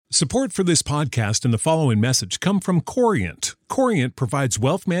Support for this podcast and the following message come from Corient. Corient provides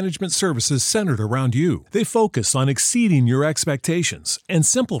wealth management services centered around you. They focus on exceeding your expectations and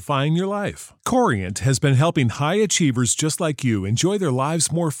simplifying your life. Corient has been helping high achievers just like you enjoy their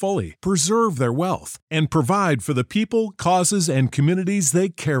lives more fully, preserve their wealth, and provide for the people, causes, and communities they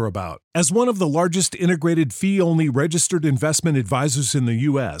care about. As one of the largest integrated fee-only registered investment advisors in the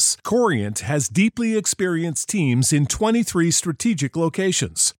U.S., Corient has deeply experienced teams in 23 strategic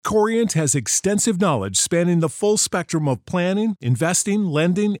locations. Corient has extensive knowledge spanning the full spectrum of planning, investing,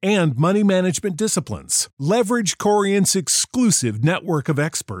 lending, and money management disciplines. Leverage Corient's exclusive network of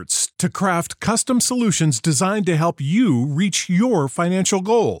experts to craft custom solutions designed to help you reach your financial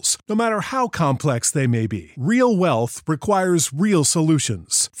goals, no matter how complex they may be. Real wealth requires real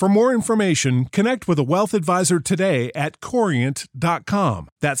solutions. For more information, connect with a wealth advisor today at Corient.com.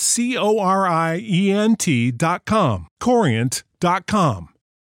 That's Corient.com. Corient.com.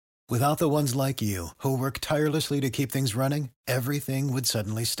 Without the ones like you, who work tirelessly to keep things running, everything would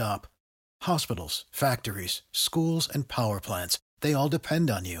suddenly stop. Hospitals, factories, schools, and power plants, they all depend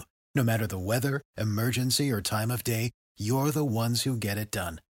on you. No matter the weather, emergency, or time of day, you're the ones who get it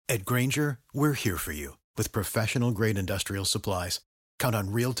done. At Grainger, we're here for you with professional-grade industrial supplies. Count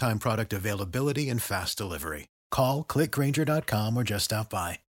on real-time product availability and fast delivery. Call, click Grainger.com, or just stop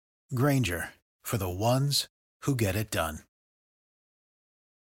by. Grainger, for the ones who get it done.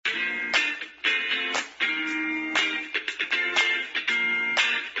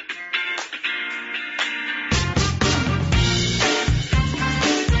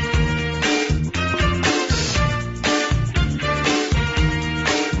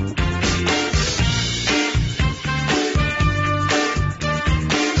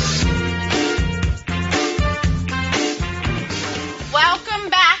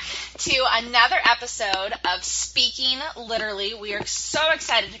 Another episode of Speaking Literally. We are so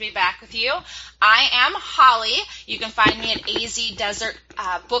excited to be back with you. I am Holly. You can find me at AZ Desert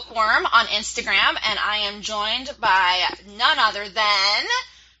Bookworm on Instagram, and I am joined by none other than...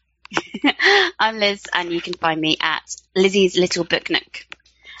 I'm Liz, and you can find me at Lizzie's Little Book Nook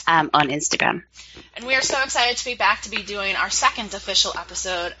on Instagram. And we are so excited to be back to be doing our second official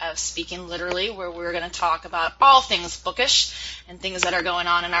episode of Speaking Literally, where we're going to talk about all things bookish and things that are going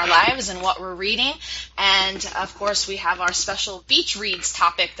on in our lives and what we're reading. And, of course, we have our special beach reads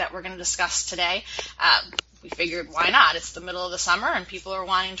topic that we're going to discuss today. We figured, why not? It's the middle of the summer, and people are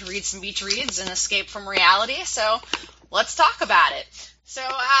wanting to read some beach reads and escape from reality, so let's talk about it. So,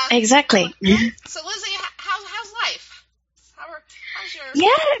 exactly. So, Lizzie, how's life? How's your...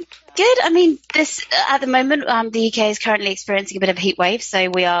 Yeah, good. I mean, this at the moment, the UK is currently experiencing a bit of a heat wave, so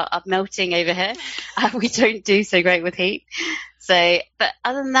we are melting over here. We don't do so great with heat. So, but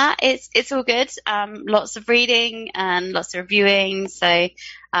other than that, it's all good. Lots of reading and lots of reviewing. So,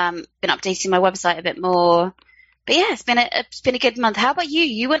 been updating my website a bit more. But yeah, it's been a good month. How about you?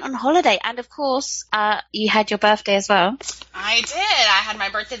 You went on holiday, and of course, you had your birthday as well. I did. I had my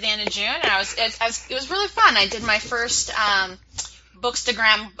birthday at the end of June, and it was really fun. I did my first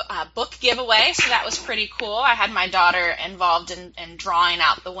Bookstagram book giveaway, so that was pretty cool. I had my daughter involved in drawing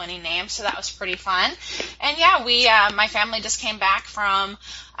out the winning name, so that was pretty fun. And yeah, my family just came back from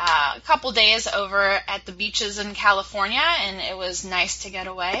a couple days over at the beaches in California, and it was nice to get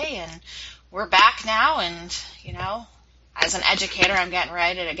away. And we're back now, and as an educator, I'm getting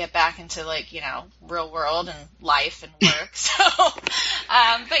ready to get back into real world and life and work. So,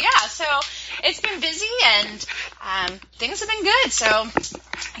 but yeah, so it's been busy and things have been good. So,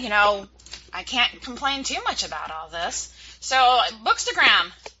 I can't complain too much about all this. So,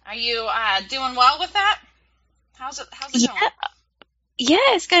 Bookstagram, are you doing well with that? How's it going?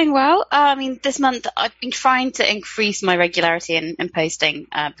 Yeah, it's going well. I mean, this month I've been trying to increase my regularity in posting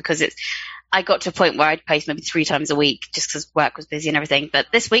because I got to a point where I'd post maybe 3 times a week just because work was busy and everything. But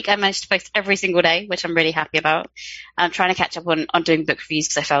this week I managed to post every single day, which I'm really happy about. I'm trying to catch up on doing book reviews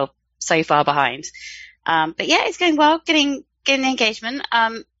because I fell so far behind. But yeah, it's going well, getting the engagement.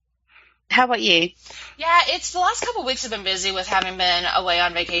 How about you? Yeah, it's the last couple of weeks have been busy with having been away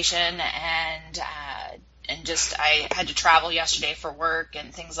on vacation and just I had to travel yesterday for work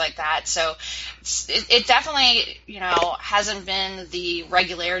and things like that. So it definitely, hasn't been the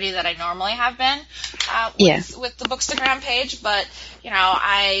regularity that I normally have been with the Bookstagram page. But,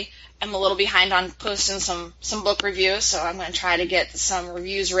 I am a little behind on posting some book reviews, so I'm going to try to get some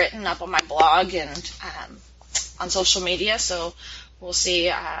reviews written up on my blog and on social media. So we'll see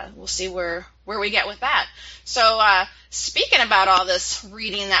where we get with that. So speaking about all this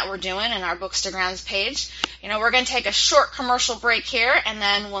reading that we're doing in our Bookstagrams page, we're going to take a short commercial break here, and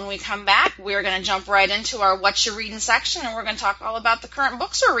then when we come back, we're going to jump right into our What You Reading section, and we're going to talk all about the current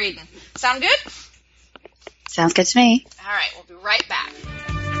books we're reading. Sound good? Sounds good to me. All right, we'll be right back.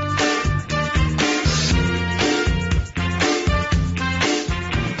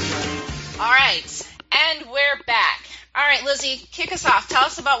 All right, and we're back. All right, Lizzie, kick us off. Tell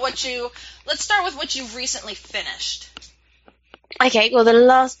us about let's start with what you've recently finished. Okay, well, the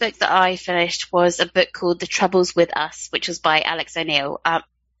last book that I finished was a book called The Troubles with Us, which was by Alex O'Neill.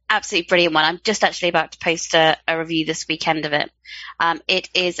 Absolutely brilliant one. I'm just actually about to post a review this weekend of it. It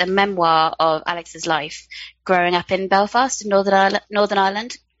is a memoir of Alex's life growing up in Belfast in Northern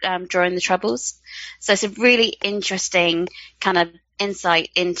Ireland during the Troubles. So it's a really interesting kind of insight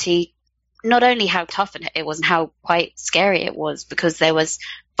into not only how tough it was and how quite scary it was, because there was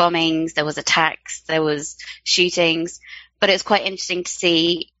bombings, there was attacks, there was shootings, but it's quite interesting to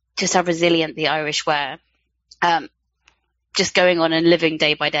see just how resilient the Irish were, just going on and living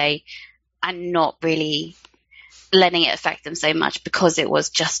day by day and not really letting it affect them so much because it was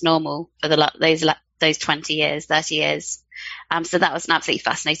just normal for those 20 years, 30 years. So that was an absolutely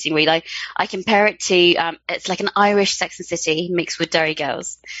fascinating read. I compare it to, it's like an Irish Sex and City mixed with Derry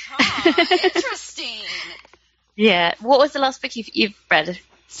Girls. Oh, interesting. Yeah. What was the last book you've read?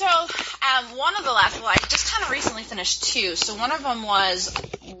 So one of the last, I just kind of recently finished two. So one of them was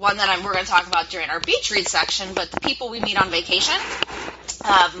one that we're going to talk about during our beach read section, but The People We Meet on Vacation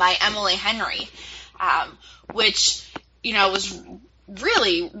by Emily Henry, which, was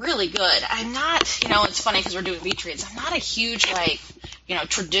really, really good. I'm not, it's funny because we're doing beach reads. I'm not a huge,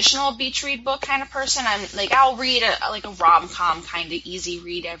 traditional beach read book kind of person. I'm I'll read a rom-com kind of easy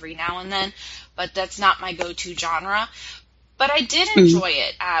read every now and then, but that's not my go-to genre. But I did enjoy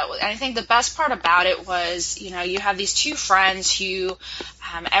it. And I think the best part about it was, you have these two friends who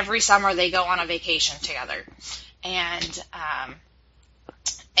every summer they go on a vacation together. And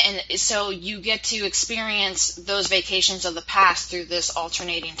so you get to experience those vacations of the past through this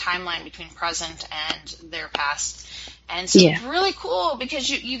alternating timeline between present and their past. And so it's really cool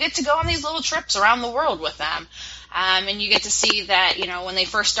because you get to go on these little trips around the world with them. And you get to see that, when they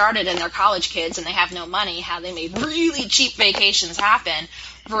first started and they're college kids and they have no money, how they made really cheap vacations happen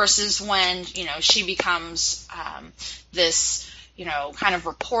versus when, she becomes this, kind of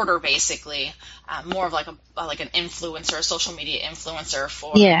reporter basically, more of like an influencer, a social media influencer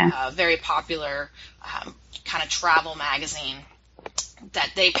for a very popular kind of travel magazine.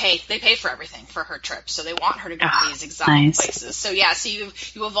 That they pay for everything for her trip, so they want her to go to these exotic places. So so you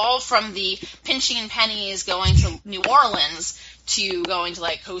evolve from the pinching pennies going to New Orleans to going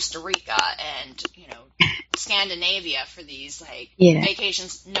to Costa Rica and Scandinavia for these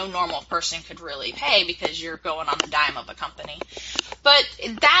vacations no normal person could really pay because you're going on the dime of a company. But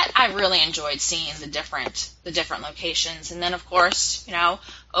that I really enjoyed seeing the different locations, and then of course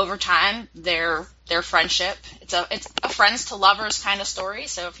over time their friendship. It's a friends to lovers kind of story.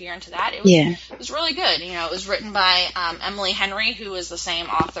 So if you're into that, it was really good. It was written by Emily Henry, who is the same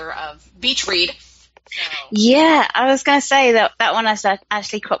author of Beach Read. So. Yeah, I was going to say that one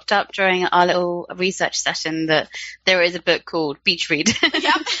actually cropped up during our little research session that there is a book called Beach Read.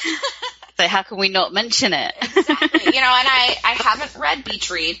 Yep. So how can we not mention it? Exactly. And I haven't read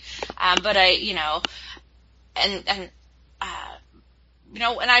Beach Read, but and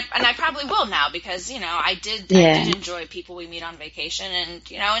I probably will now because, I did enjoy People We Meet on Vacation and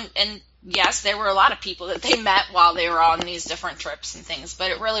yes, there were a lot of people that they met while they were on these different trips and things, but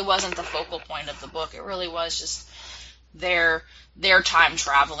it really wasn't the focal point of the book. It really was just their time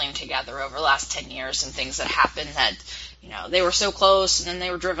traveling together over the last 10 years and things that happened that, they were so close and then they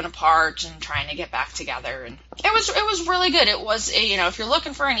were driven apart and trying to get back together. And it was really good. It was, if you're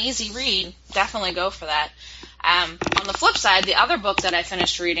looking for an easy read, definitely go for that. On the flip side, the other book that I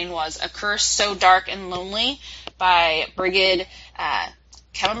finished reading was A Curse So Dark and Lonely by Brigid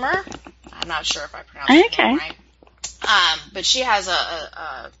Kemmerer. I'm not sure if I pronounced her name right. But she has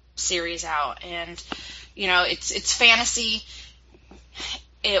a series out, and it's fantasy.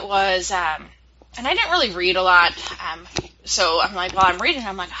 It was, and I didn't really read a lot. So I'm while I'm reading,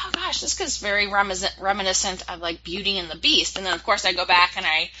 I'm like, oh gosh, this is very reminiscent of Beauty and the Beast. And then of course I go back and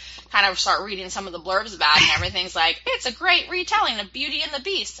I kind of start reading some of the blurbs about it, and everything's like, it's a great retelling of Beauty and the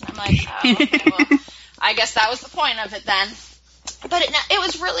Beast. And I'm like, oh, okay, well, I guess that was the point of it then. But it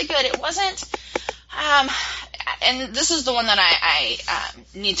was really good. It wasn't, and this is the one that I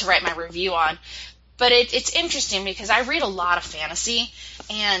need to write my review on. But it's interesting because I read a lot of fantasy,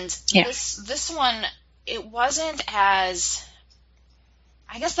 and this one, it wasn't as,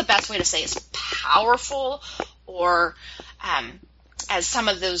 I guess the best way to say is powerful or as some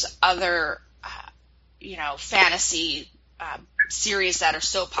of those other, fantasy series that are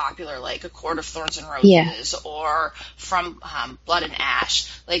so popular, like A Court of Thorns and Roses, or from Blood and Ash.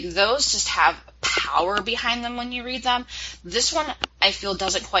 Like, those just have power behind them when you read them. This one, I feel,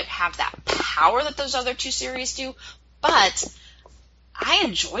 doesn't quite have that power that those other two series do, but I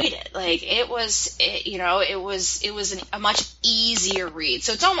enjoyed it. Like, it was a much easier read.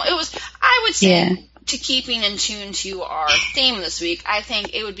 So I would say, to keeping in tune to our theme this week, I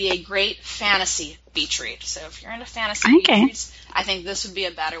think it would be a great fantasy beach read. So if you're into fantasy beach reads, I think this would be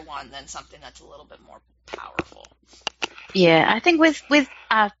a better one than something that's a little bit more powerful. Yeah, I think with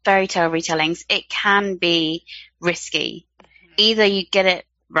fairy tale retellings, it can be risky. Mm-hmm. Either you get it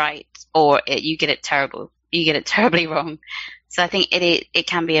right or you get it terrible. You get it terribly wrong. So I think it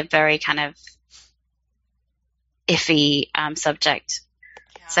can be a very kind of iffy subject.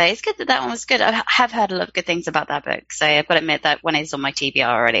 Yeah. So it's good that one was good. I have heard a lot of good things about that book. So I've got to admit that one is on my TBR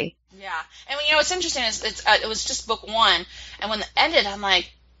already. Yeah, and what's interesting is it was just book one, and when it ended, I'm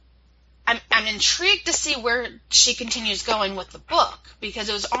like, I'm intrigued to see where she continues going with the book, because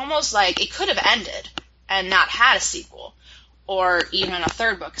it was almost like it could have ended and not had a sequel, or even a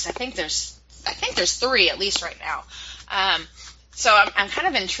third book, because I think there's 3 at least right now. So I'm kind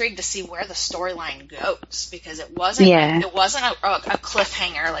of intrigued to see where the storyline goes, because it wasn't a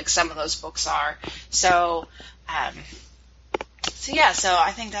cliffhanger like some of those books are. So I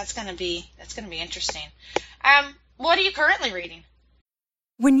think that's gonna be interesting. What are you currently reading?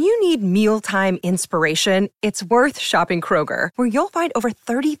 When you need mealtime inspiration, it's worth shopping Kroger, where you'll find over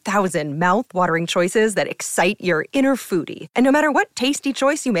 30,000 mouth-watering choices that excite your inner foodie. And no matter what tasty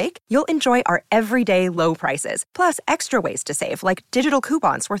choice you make, you'll enjoy our everyday low prices, plus extra ways to save, like digital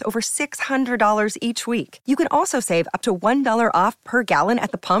coupons worth over $600 each week. You can also save up to $1 off per gallon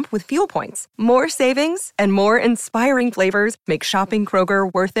at the pump with fuel points. More savings and more inspiring flavors make shopping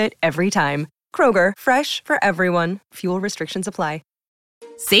Kroger worth it every time. Kroger, fresh for everyone. Fuel restrictions apply.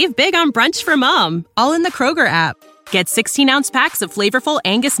 Save big on brunch for mom, all in the Kroger app. Get 16-ounce packs of flavorful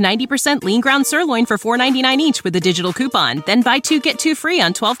Angus 90% lean ground sirloin for $4.99 each with a digital coupon. Then buy 2, get 2 free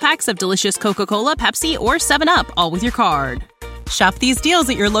on 12 packs of delicious Coca-Cola, Pepsi, or 7-Up, all with your card. Shop these deals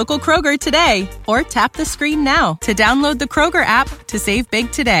at your local Kroger today, or tap the screen now to download the Kroger app to save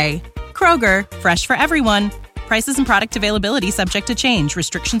big today. Kroger, fresh for everyone. Prices and product availability subject to change.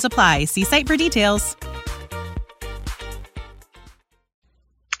 Restrictions apply. See site for details.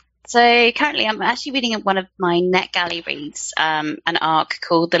 So currently I'm actually reading one of my NetGalley reads, an arc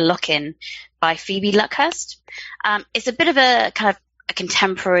called The Lock-In by Phoebe Luckhurst. It's a bit of a kind of a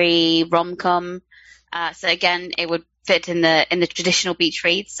contemporary rom-com. So again, it would fit in the traditional beach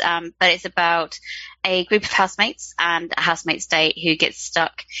reads, but it's about a group of housemates and a housemate's date who gets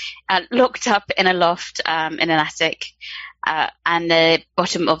locked up in a loft in an attic. And the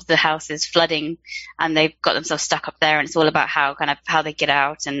bottom of the house is flooding, and they've got themselves stuck up there, and it's all about how they get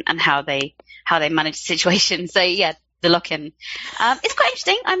out and how they manage the situation. So yeah, The Lock-In. It's quite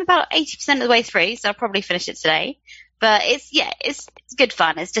interesting. I'm about 80% of the way through, so I'll probably finish it today. But it's good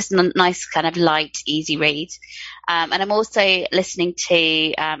fun. It's just a nice kind of light, easy read. And I'm also listening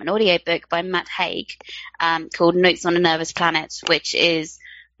to an audiobook by Matt Haig called Notes on a Nervous Planet, which is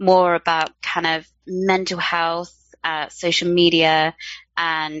more about kind of mental health, social media,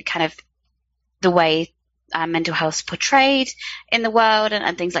 and kind of the way mental health is portrayed in the world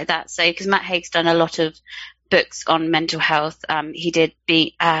and things like that. So, because Matt Haig's done a lot of books on mental health. He did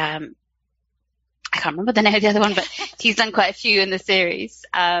I can't remember the name of the other one, but he's done quite a few in the series.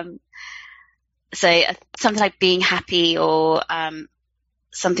 So something like Being Happy or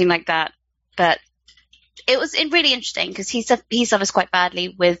something like that. But it was really interesting because he suffers quite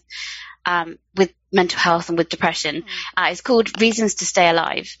badly with mental health and with depression. It's called Reasons to Stay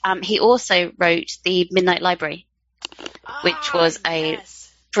Alive. He also wrote The Midnight Library, which was a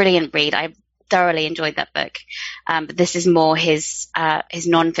brilliant read. I thoroughly enjoyed that book. But this is more his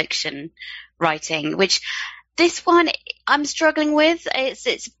non-fiction writing, which this one I'm struggling with.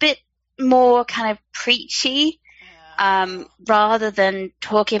 It's a bit more kind of preachy rather than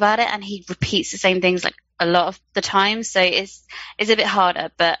talking about it, and he repeats the same things like a lot of the time, so it's a bit harder,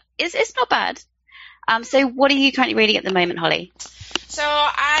 but it's not bad. So what are you currently reading at the moment, Holly? So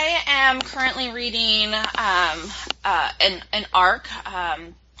I am currently reading an arc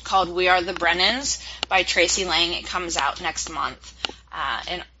called We Are the Brennans by Tracy Lang. It comes out next month,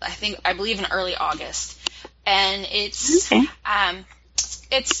 and I believe in early August. And it's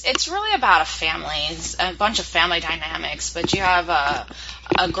really about a family. It's a bunch of family dynamics, but you have a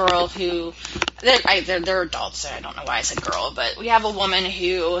girl who they're adults, so I don't know why I said girl, but we have a woman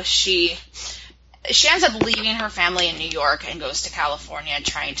who she she ends up leaving her family in New York and goes to California,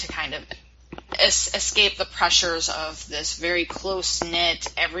 trying to kind of escape the pressures of this very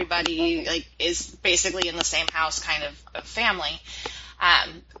close-knit, everybody like is basically in the same house kind of family,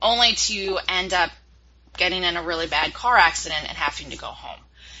 only to end up getting in a really bad car accident and having to go home.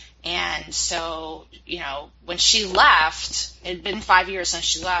 And so, when she left, it had been 5 years since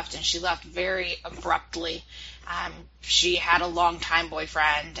she left, and she left very abruptly. She had a long-time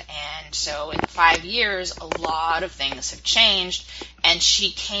boyfriend, and so in 5 years, a lot of things have changed, and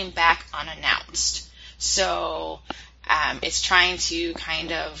she came back unannounced. So it's trying to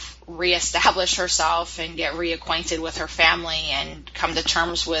kind of reestablish herself and get reacquainted with her family and come to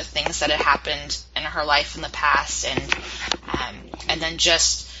terms with things that had happened in her life in the past, and then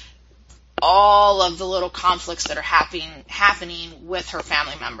just all of the little conflicts that are happening with her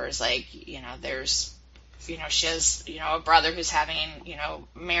family members. Like, there's, she has, a brother who's having,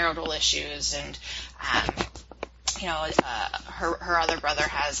 marital issues, and, her other brother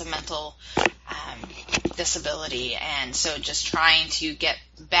has a mental disability, and so just trying to get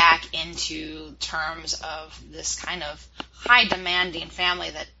back into terms of this kind of high demanding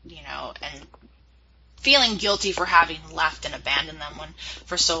family that, and feeling guilty for having left and abandoned them when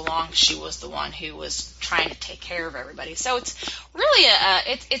for so long she was the one who was trying to take care of everybody. So it's really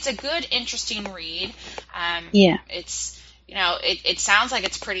it's a good, interesting read. It's, it sounds like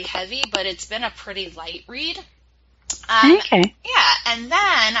it's pretty heavy, but it's been a pretty light read. Okay. Yeah, and then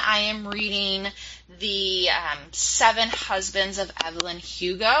I am reading the 7 Husbands of Evelyn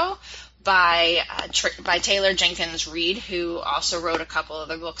Hugo by Taylor Jenkins Reid, who also wrote a couple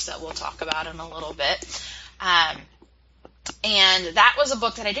other books that we'll talk about in a little bit. And that was a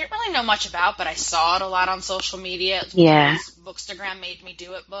book that I didn't really know much about, but I saw it a lot on social media. It's one of those Bookstagram made me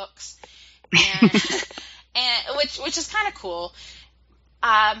do it books, and which is kind of cool.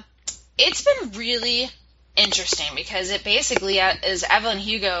 It's been really interesting because it basically is Evelyn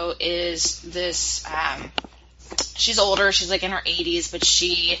Hugo is this. She's older. She's like in her 80s, but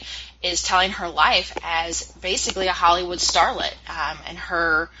she is telling her life as basically a Hollywood starlet, and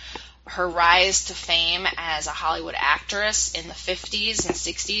her rise to fame as a Hollywood actress in the 50s and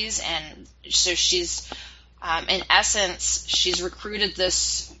 60s. And so she's, in essence, she's recruited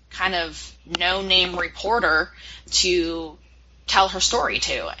this kind of no-name reporter to tell her story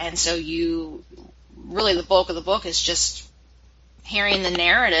to. And so really the bulk of the book is just hearing the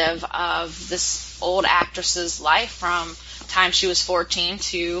narrative of this old actress's life from time she was 14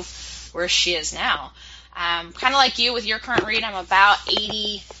 to where she is now. Kind of like you with your current read, I'm about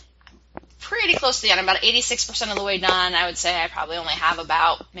pretty close to the end. I'm about 86% of the way done. I would say I probably only have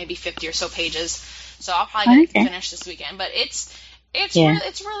about maybe 50 or so pages, so I'll probably get it finished this weekend. But it's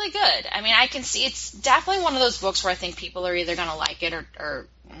really good. I mean, I can see it's definitely one of those books where I think people are either going to like it or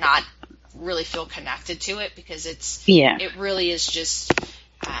not really feel connected to it, because it really is just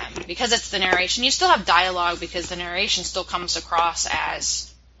because it's the narration. You still have dialogue because the narration still comes across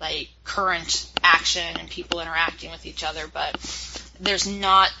as like current action and people interacting with each other, but there's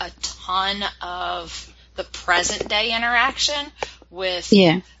not a ton of the present day interaction with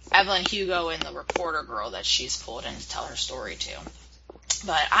Evelyn Hugo and the reporter girl that she's pulled in to tell her story to.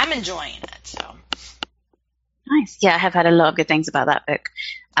 But I'm enjoying it. So nice. Yeah, I have heard a lot of good things about that book.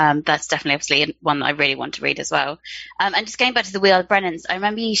 That's definitely obviously one that I really want to read as well. And just going back to the We Are the Brennans, I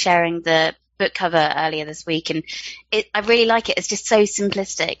remember you sharing the book cover earlier this week, and I really like it. It's just so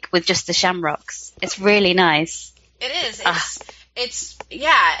simplistic with just the shamrocks. It's really nice. It is. It's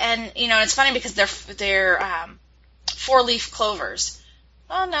and it's funny because they're 4-leaf clovers.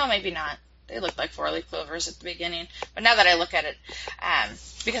 Well, no, maybe not. They look like 4-leaf clovers at the beginning, but now that I look at it,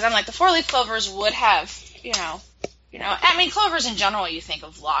 because I'm like, the 4-leaf clovers would have, I mean, clovers in general, you think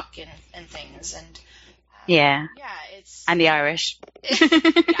of luck and things, and it's and the Irish.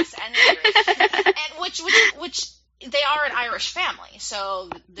 Yes, and the Irish, and which they are an Irish family, so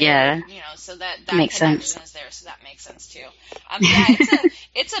so that makes connection sense. is there, so that makes sense too.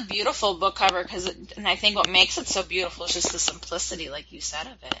 It's a beautiful book cover and I think what makes it so beautiful is just the simplicity, like you said,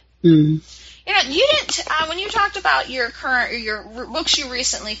 of it. Mm. You didn't when you talked about your books you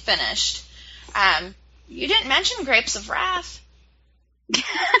recently finished. You didn't mention Grapes of Wrath.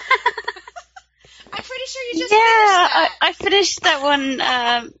 I'm pretty sure you just finished that. I finished that one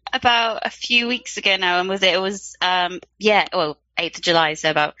about a few weeks ago now, and it was 8th of July,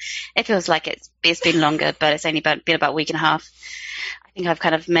 so it feels like it's been longer, but it's only been about a week and a half. I think I've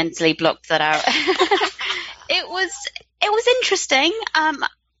kind of mentally blocked that out. It was interesting.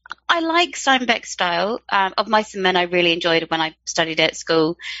 I like Steinbeck's style. Of Mice and Men, I really enjoyed it when I studied it at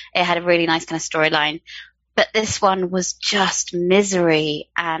school. It had a really nice kind of storyline. But this one was just misery,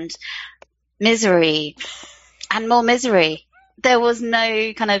 and misery and more misery. There was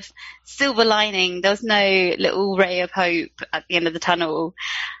no kind of silver lining. There was no little ray of hope at the end of the tunnel,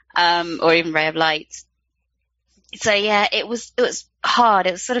 or even ray of light. So yeah, it was hard.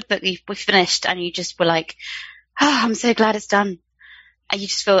 It was sort of book we finished and you just were like, oh, I'm so glad it's done. And you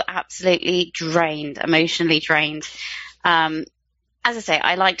just feel absolutely drained, emotionally drained. As I say,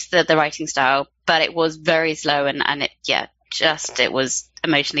 I liked the writing style, but it was very slow and it was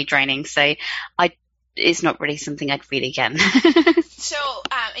emotionally draining. So it's not really something I'd read again. So,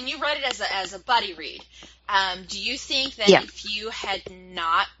 and you read it as a buddy read. Do you think that if you had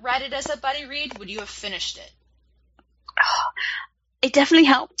not read it as a buddy read, would you have finished it? It definitely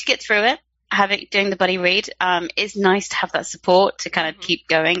helped to get through it. Doing the buddy read, it's nice to have that support to kind of keep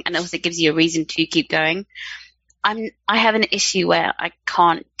going, and also it gives you a reason to keep going. I have an issue where I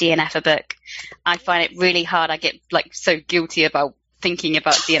can't DNF a book. I find it really hard. I get like so guilty about thinking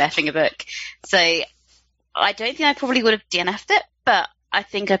about DNFing a book. So I don't think I probably would have DNF'd it, but I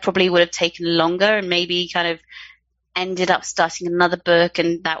think I probably would have taken longer and maybe kind of ended up starting another book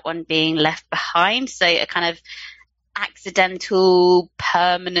and that one being left behind. So a kind of accidental,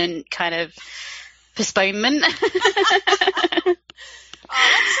 permanent kind of postponement. Oh,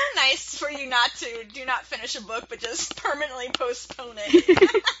 that's so nice for you not to do not finish a book, but just permanently postpone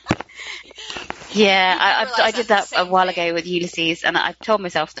it. Yeah, I did that a while ago with Ulysses, and I told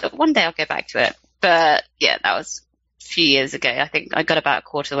myself that one day I'll go back to it. But yeah, that was a few years ago. I think I got about a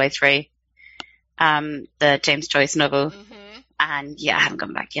quarter of the way through the James Joyce novel, and yeah, I haven't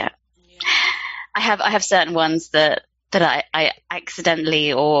gone back yet. Yeah. I have certain ones that I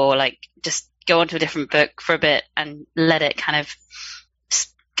accidentally or like just go onto a different book for a bit and let it kind of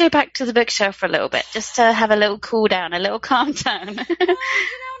go back to the bookshelf for a little bit, just to have a little cool down, a little calm down,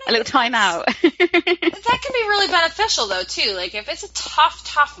 a little time out. That can be really beneficial though too. Like if it's a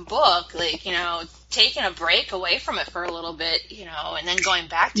tough book, like, you know, taking a break away from it for a little bit, you know, and then going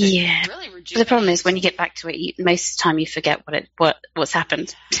back to it really rejuvenates. But the problem is when you get back to it, most of the time you forget what's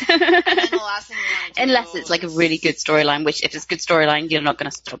happened. And then the last thing you want to do, unless it's like a really good storyline, which if it's a good storyline, you're not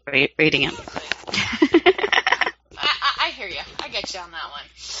going to stop reading it. I hear you. I get you on that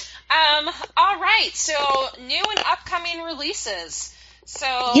one. All right. So new and upcoming releases. So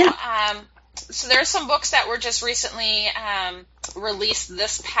so there's some books that were just recently released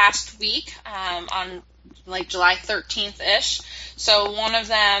this past week on like July 13th-ish. So one of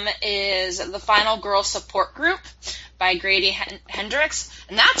them is The Final Girl Support Group by Grady Hendrix.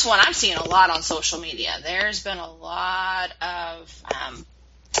 And that's one I'm seeing a lot on social media. There's been a lot of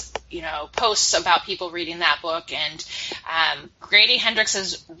posts about people reading that book, and Grady Hendrix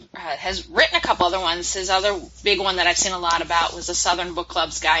has written a couple other ones. His other big one that I've seen a lot about was the Southern Book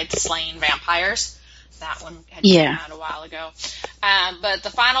Club's Guide to Slaying Vampires. That one had come out a while ago. But the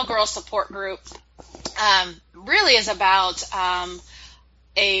Final Girl Support Group really is about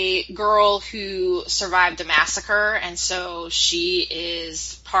a girl who survived a massacre, and so she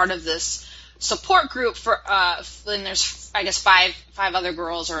is part of this support group for and there's I guess five other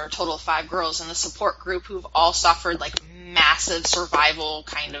girls, or a total of 5 girls in the support group who've all suffered like massive survival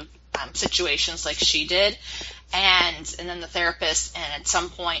kind of situations like she did, and then the therapist, and at some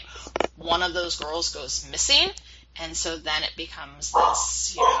point one of those girls goes missing, and so then it becomes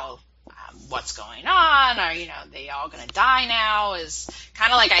this, what's going on? Are they all gonna die now? Is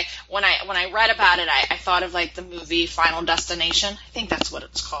kind of like when I read about it, I thought of like the movie Final Destination. I think that's what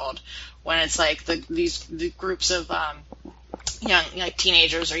it's called. When it's like the groups of young, like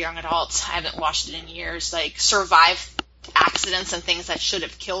teenagers or young adults, I haven't watched it in years, like survive accidents and things that should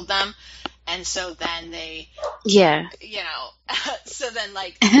have killed them, and so then they, so then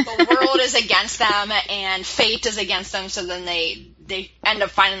like the world is against them and fate is against them, so then they end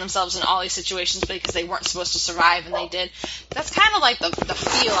up finding themselves in all these situations because they weren't supposed to survive and they did. That's kind of like the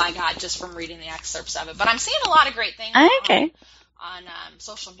feel I got just from reading the excerpts of it. But I'm seeing a lot of great things. On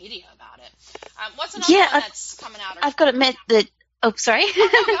social media about it. What's another one that's coming out? I've got to admit that... Oh, sorry. Oh,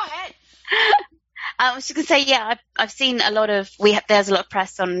 no, go ahead. I was just going to say, I've seen a lot of... There's a lot of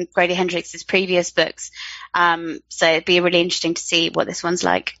press on Grady Hendrix's previous books. So it'd be really interesting to see what this one's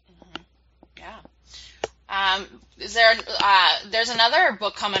like. Yeah. There's another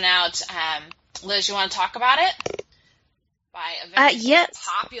book coming out. Liz, you want to talk about it? By a very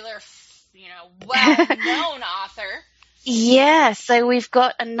popular, well-known author. Yeah, so we've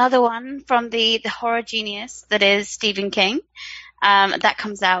got another one from the horror genius that is Stephen King. That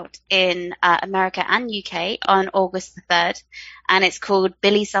comes out in America and UK on August the 3rd, and it's called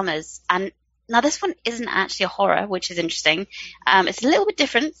Billy Summers. And now this one isn't actually a horror, which is interesting. It's a little bit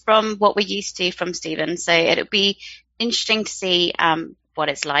different from what we're used to from Stephen, so it'll be interesting to see what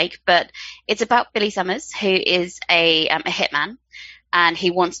it's like. But it's about Billy Summers, who is a hitman, and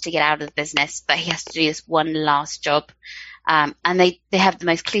he wants to get out of the business, but he has to do this one last job. And they have the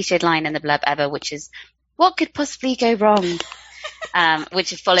most cliched line in the blurb ever, which is, "What could possibly go wrong?"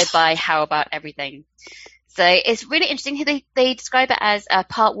 Which is followed by, "How about everything?" So it's really interesting. They describe it as a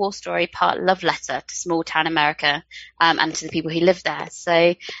part war story, part love letter to small town America, and to the people who live there.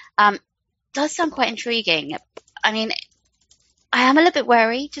 So, does sound quite intriguing. I mean, I am a little bit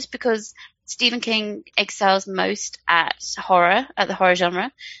wary just because Stephen King excels most at the horror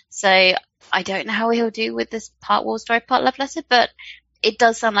genre. So I don't know how he'll do with this part war story, part love letter, but it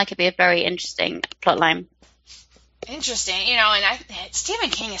does sound like it'd be a very interesting plotline. Interesting, and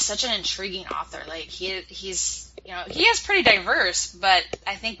Stephen King is such an intriguing author. Like he is pretty diverse, but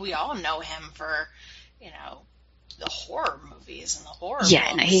I think we all know him for, the horror movies and the horror books.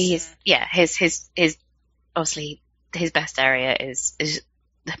 No, his obviously his best area is his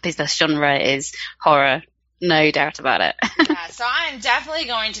best genre is horror, no doubt about it. Yeah, so I'm definitely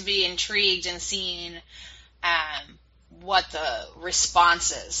going to be intrigued in seeing what the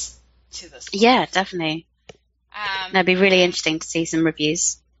response is to this book. Yeah, definitely. That'd be really interesting to see some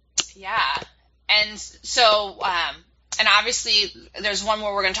reviews. Yeah. And so, and obviously there's one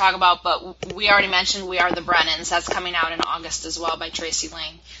more we're going to talk about, but we already mentioned We Are the Brennans. That's coming out in August as well by Tracy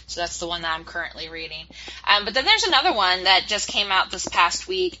Lang. So that's the one that I'm currently reading. But then there's another one that just came out this past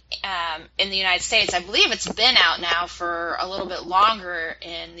week in the United States. I believe it's been out now for a little bit longer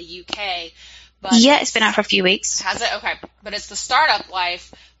in the UK. But it's been out for a few weeks. Has it? Okay. But it's The Startup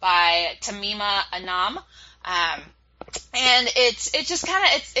Life by Tamima Anam. And it just kind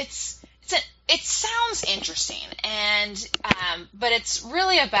of, it sounds interesting, and but it's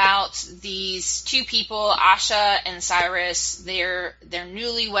really about these two people, Asha and Cyrus. They're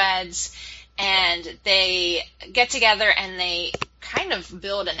newlyweds, and they get together and they kind of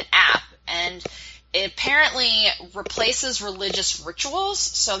build an app, and it apparently replaces religious rituals.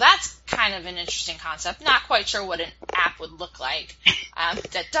 So that's kind of an interesting concept. Not quite sure what an app would look like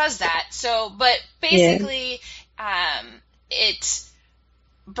that does that. So, but basically, it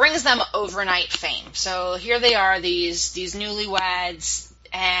brings them overnight fame. So here they are, these newlyweds,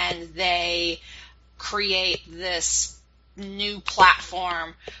 and they create this new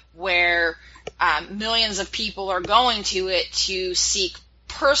platform where millions of people are going to it to seek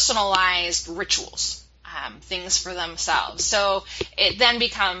personalized rituals, things for themselves. So it then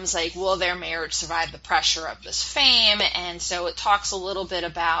becomes like, will their marriage survive the pressure of this fame? And so it talks a little bit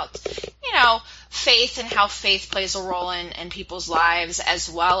about, faith and how faith plays a role in people's lives, as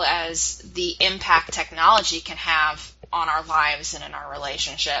well as the impact technology can have on our lives and in our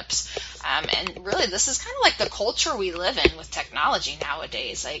relationships. And really, this is kind of like the culture we live in with technology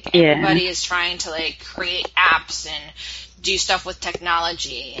nowadays. Like, everybody is trying to create apps and do stuff with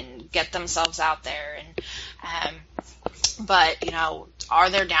technology and get themselves out there. And but are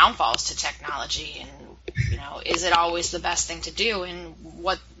there downfalls to technology? And is it always the best thing to do? And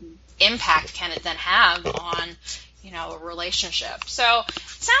what impact can it then have on a relationship? So it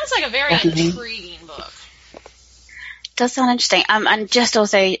sounds like a very intriguing book. Does sound interesting. And just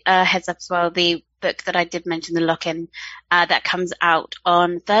also heads up as well, the book that I did mention, The Lock-In, that comes out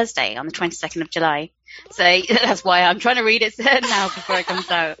on Thursday, on the 22nd of July. So that's why I'm trying to read it now before it comes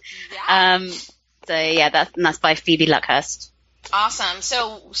out. That's by Phoebe Luckhurst. Awesome.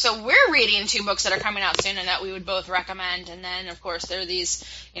 So we're reading two books that are coming out soon and that we would both recommend. And then, of course, there are these,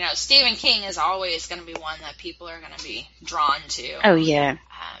 Stephen King is always going to be one that people are going to be drawn to. Oh, yeah.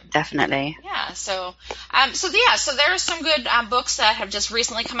 Definitely. Yeah. So there are some good books that have just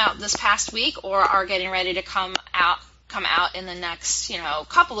recently come out this past week or are getting ready to come out in the next,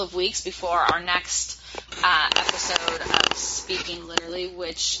 couple of weeks before our next episode of Speaking Literally,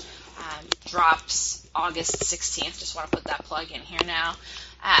 which drops August 16th. Just want to put that plug in here now.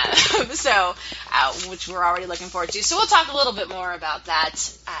 Which we're already looking forward to. So we'll talk a little bit more about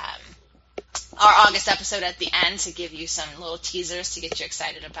that, our August episode at the end, to give you some little teasers to get you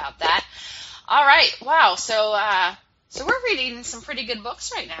excited about that. All right. Wow. So we're reading some pretty good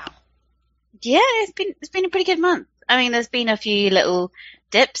books right now. Yeah, it's been a pretty good month. I mean, there's been a few little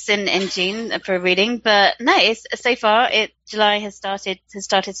dips in June for reading, but no, so far July has started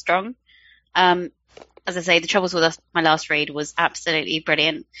strong. As I say, The Troubles with Us, my last read, was absolutely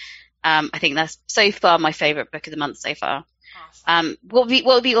brilliant. I think that's so far my favourite book of the month so far. Awesome. What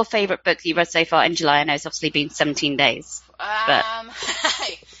would be your favourite book that you read so far in July? I know it's obviously been 17 days. Let's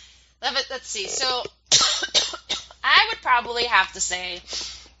see. So I would probably have to say,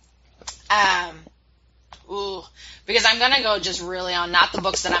 because I'm going to go just really on not the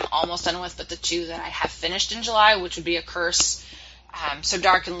books that I'm almost done with, but the two that I have finished in July, which would be A Curse So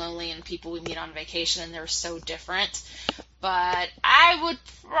Dark and Lonely and People We Meet on Vacation, and they're so different. But I would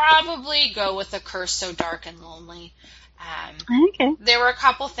probably go with A Curse So Dark and Lonely. Okay. There were a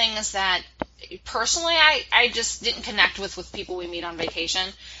couple things that personally I just didn't connect with People We Meet on Vacation.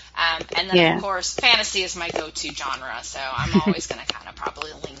 And then, of course, fantasy is my go-to genre, so I'm always going to kind of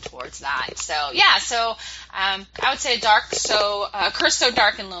probably lean towards that. So, yeah, I would say Curse So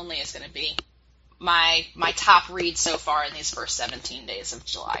Dark and Lonely is going to be my top read so far in these first 17 days of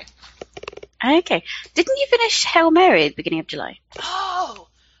July. Okay. Didn't you finish Hail Mary at the beginning of July? Oh,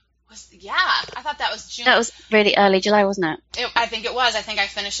 I thought that was June. That was really early July, wasn't it? I think it was. I think I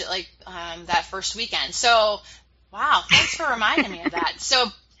finished it that first weekend. So, wow, thanks for reminding me of that.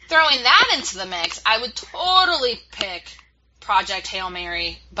 So, throwing that into the mix, I would totally pick Project Hail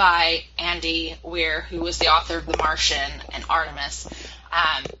Mary by Andy Weir, who was the author of The Martian and Artemis.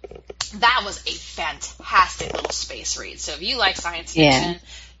 That was a fantastic little space read. So if you like science fiction,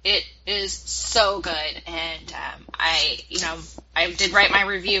 it is so good. And I did write my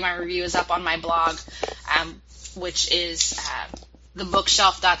review. My review is up on my blog, which is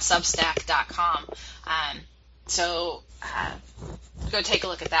thebookshelf.substack.com. So go take a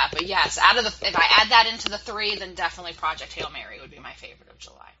look at that. But yes, if I add that into the 3, then definitely Project Hail Mary would be my favorite of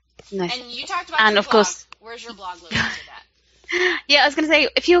July. Nice. And you talked about your blog. Course. Where's your blog located at? Yeah, I was going to say,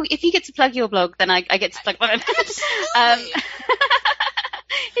 if you get to plug your blog, then I get to plug mine.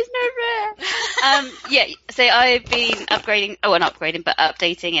 It's no rare. So I've been updating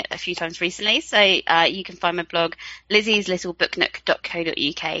it a few times recently. So you can find my blog,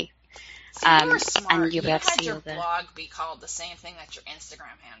 lizzieslittlebooknook.co.uk. See, you were smart. And you'll be able to see your all the... blog be called the same thing that your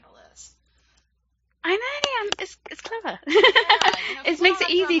Instagram handle is. I know, it's clever. Yeah, it makes it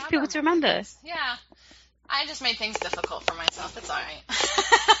easy for people to remember. Yeah. I just made things difficult for myself. It's all right.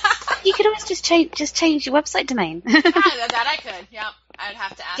 You could always just change your website domain. That I could. Yep. I'd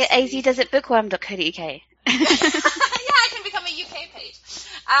have to ask. Get azdoesitbookworm.co.uk. Yeah, I can become a UK page.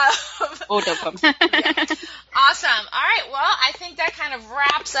 Or .com. Yeah. Awesome. All right. Well, I think that kind of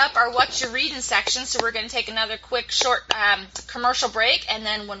wraps up our What You're Reading section. So we're going to take another quick, short commercial break. And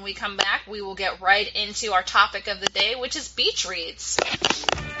then when we come back, we will get right into our topic of the day, which is beach reads.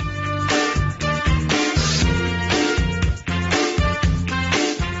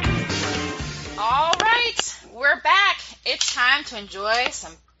 All right. We're back. It's time to enjoy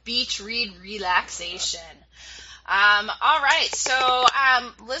some beach read relaxation. All right, so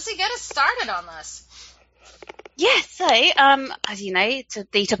Lizzie, get us started on this. Yes, so as you know,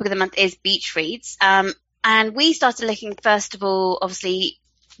 the topic of the month is beach reads, and we started looking first of all, obviously,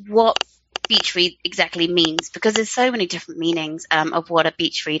 what beach read exactly means, because there's so many different meanings of what a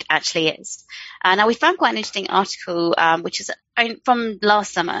beach read actually is. Now we found quite an interesting article, which is from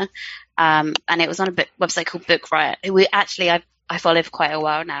last summer, and it was on a website called Book Riot, who I follow for quite a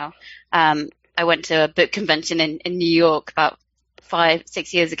while now. I went to a book convention in New York about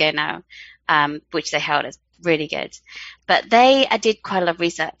 5-6 years ago now, which they held. It's really good. But they did quite a lot of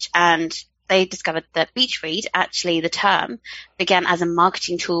research, and they discovered that beach read, actually the term, began as a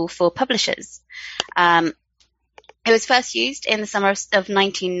marketing tool for publishers. It was first used in the summer of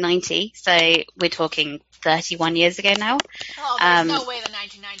 1990, so we're talking 31 years ago now. Oh, there's no way that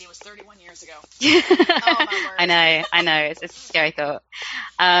 1990 was 31 years ago. Oh, my word. I know. It's a scary thought.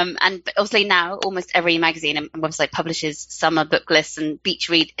 And obviously now almost every magazine and website publishes summer book lists, and beach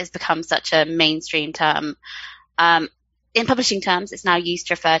read has become such a mainstream term. In publishing terms, it's now used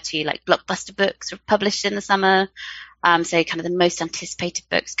to refer to like blockbuster books published in the summer. So kind of the most anticipated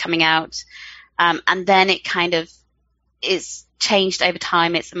books coming out. And then it kind of is changed over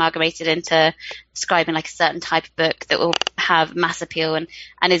time. It's amalgamated into describing like a certain type of book that will have mass appeal and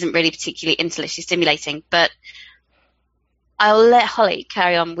isn't really particularly intellectually stimulating. But I'll let Holly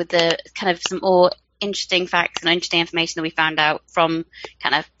carry on with the kind of some more interesting facts and interesting information that we found out from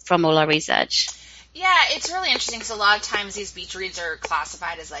all our research. Yeah, it's really interesting because a lot of times these beach reads are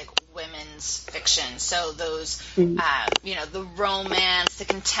classified as like women's fiction. So those, the romance, the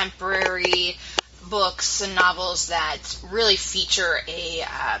contemporary books and novels that really feature a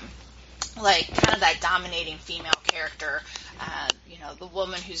kind of that dominating female character, the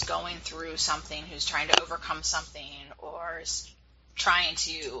woman who's going through something, who's trying to overcome something, or is trying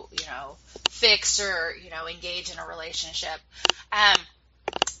to fix or engage in a relationship,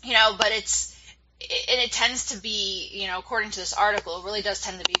 but it tends to be, according to this article, it really does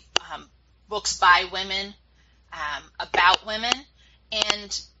tend to be books by women, about women.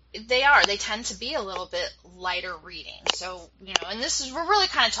 And They tend to be a little bit lighter reading. So, and we're really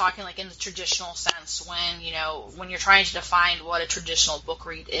kind of talking like in the traditional sense when you're trying to define what a traditional book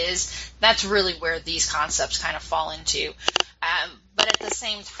read is, that's really where these concepts kind of fall into. But at the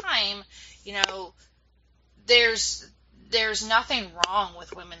same time, there's nothing wrong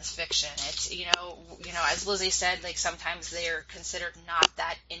with women's fiction. It's, as Lizzie said, like sometimes they're considered not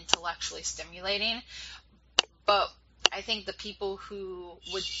that intellectually stimulating, but I think the people who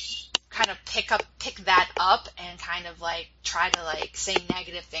would kind of pick that up and kind of like try to like say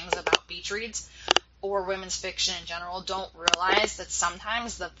negative things about beach reads or women's fiction in general don't realize that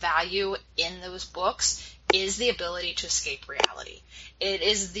sometimes the value in those books is the ability to escape reality. It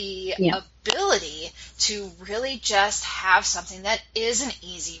is the ability to really just have something that is an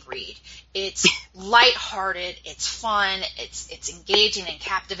easy read. It's lighthearted, it's fun, it's engaging and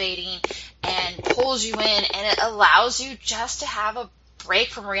captivating and pulls you in, and it allows you just to have a break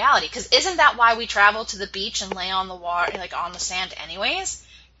from reality. Because isn't that why we travel to the beach and lay on the water, like on the sand anyways?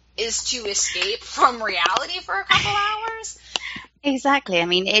 Is to escape from reality for a couple hours? Exactly. I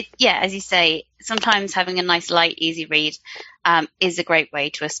mean, as you say, sometimes having a nice, light, easy read is a great way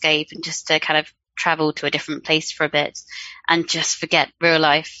to escape and just to kind of travel to a different place for a bit and just forget real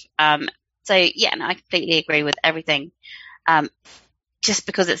life. I completely agree with everything. Just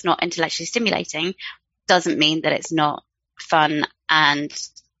because it's not intellectually stimulating doesn't mean that it's not fun and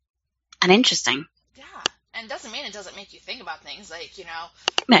interesting. Yeah, and doesn't mean it doesn't make you think about things like,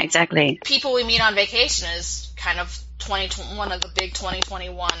 No, exactly. People we meet on vacation is kind of one of the big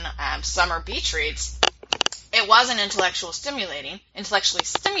 2021 summer beach reads. It wasn't intellectually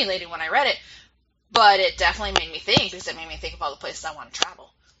stimulating when I read it, but it definitely made me think because it made me think of all the places I want to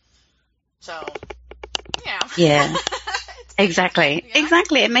travel. So, yeah, exactly.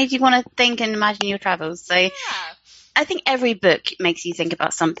 Exactly. It made you want to think and imagine your travels. So I think every book makes you think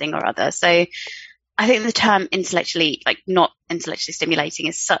about something or other. So I think the term intellectually, like not intellectually stimulating,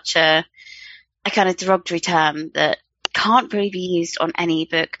 is such a kind of derogatory term that can't really be used on any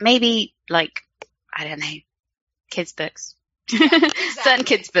book. Maybe like, I don't know, kids' books. Exactly. Certain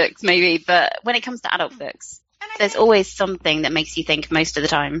kids' books maybe, but when it comes to adult books, there's always something that makes you think most of the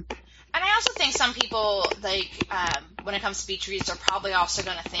time. And I also think some people, like, when it comes to beach reads, are probably also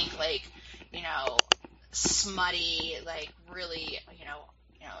going to think, like, smutty, like, really,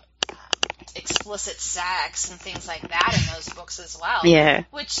 explicit sex and things like that in those books as well. Yeah.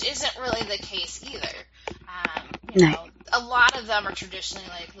 Which isn't really the case either. No. A lot of them are traditionally,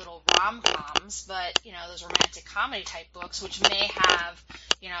 like, little rom-coms, but, those romantic comedy type books, which may have,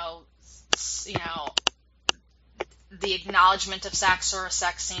 the acknowledgement of sex or a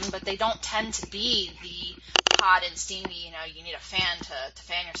sex scene, but they don't tend to be the hot and steamy, you need a fan to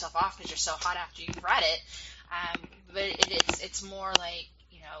fan yourself off because you're so hot after you've read it. But it's more like,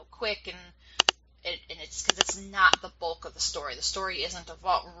 quick and it's because it's not the bulk of the story. The story isn't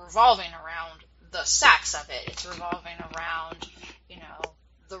revolving around the sex of it. It's revolving around,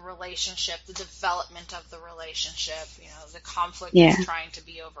 the relationship, the development of the relationship, the conflict that's trying to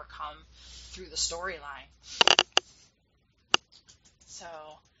be overcome through the storyline. So,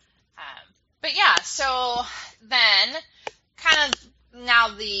 so then kind of now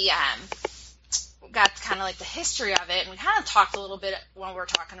got kind of like the history of it, and we kind of talked a little bit when we were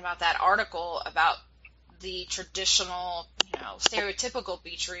talking about that article about the traditional, stereotypical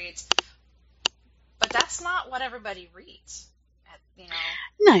beach reads, but that's not what everybody reads,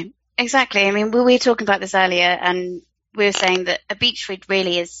 No, exactly. I mean, we were talking about this earlier, and we were saying that a beach read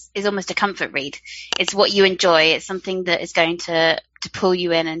really is almost a comfort read. It's what you enjoy. It's something that is going to pull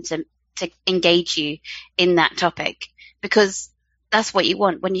you in and to engage you in that topic, because that's what you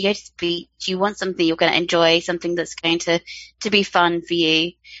want. When you go to the beach, you want something you're going to enjoy, something that's going to be fun for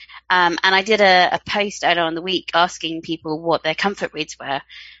you. And I did a post earlier on the week asking people what their comfort reads were.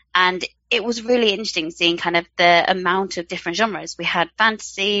 And it was really interesting seeing kind of the amount of different genres. We had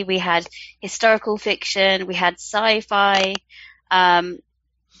fantasy, we had historical fiction, we had sci-fi,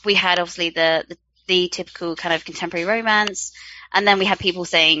 we had obviously the typical kind of contemporary romance, and then we had people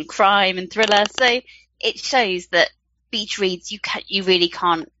saying crime and thriller. So it shows that beach reads, you really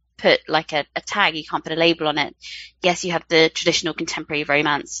can't put like a tag, you can't put a label on it. Yes, you have the traditional contemporary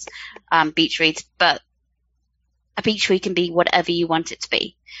romance beach reads, but a beach read can be whatever you want it to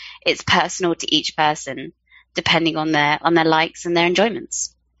be. It's personal to each person, depending on their likes and their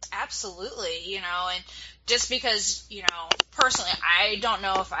enjoyments. Absolutely, and just because, personally, I don't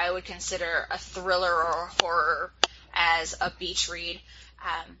know if I would consider a thriller or a horror as a beach read.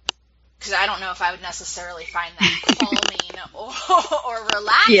 because I don't know if I would necessarily find that calming or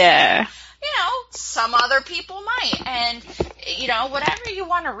relaxing. Yeah. Some other people might. And, whatever you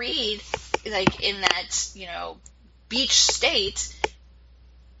want to read, like in that, beach state,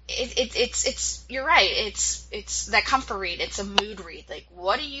 it's you're right. It's that comfort read. It's a mood read. Like,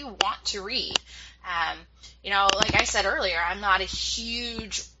 what do you want to read? Like I said earlier, I'm not a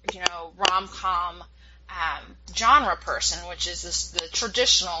huge, rom-com genre person, which is the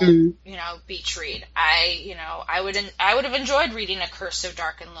traditional, beach read. I would have enjoyed reading A Curse So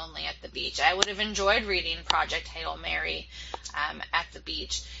Dark and Lonely at the beach. I would have enjoyed reading Project Hail Mary at the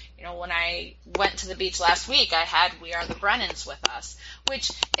beach. When I went to the beach last week, I had We Are the Brennans with us,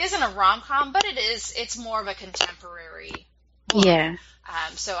 which isn't a rom-com, but it's more of a contemporary book. Yeah.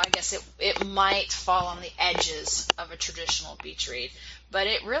 So I guess it might fall on the edges of a traditional beach read, but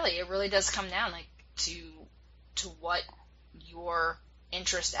it really does come down like to what your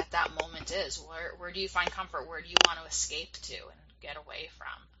interest at that moment is. Where do you find comfort? Where do you want to escape to and get away from?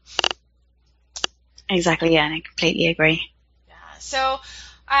 Exactly. Yeah, I completely agree. Yeah. So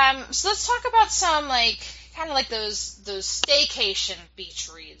let's talk about some kind of those staycation beach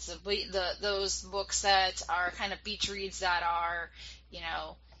reads, those books that are kind of beach reads that are,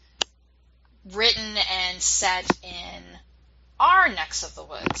 written and set in our necks of the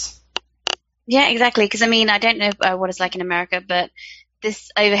woods. Yeah, exactly. Because I don't know what it's like in America, but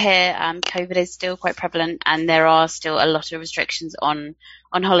this over here, COVID is still quite prevalent, and there are still a lot of restrictions on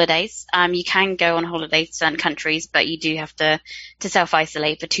holidays. You can go on holidays to certain countries, but you do have to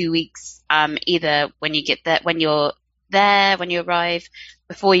self-isolate for 2 weeks, either when you get there, when you're there, when you arrive,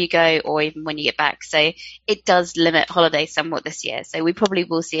 before you go, or even when you get back. So it does limit holidays somewhat this year. So we probably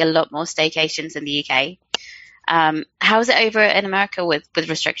will see a lot more staycations in the UK. How is it over in America with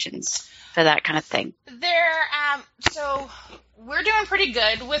restrictions for that kind of thing? So we're doing pretty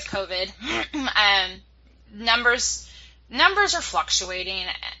good with COVID. Numbers are fluctuating.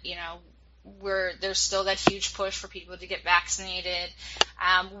 There's still that huge push for people to get vaccinated.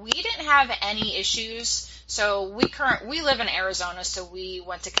 We didn't have any issues. So we live in Arizona, so we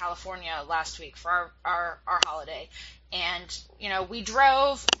went to California last week for our holiday. And, we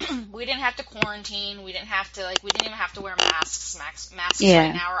drove, we didn't have to quarantine, we didn't even have to wear masks. Masks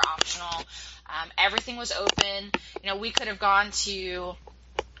right now are optional. Everything was open. We could have gone to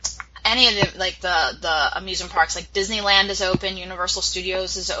any of the amusement parks, like Disneyland is open, Universal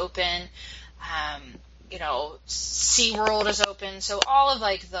Studios is open, SeaWorld is open. So all of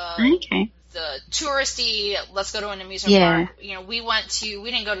the touristy, let's go to an amusement park.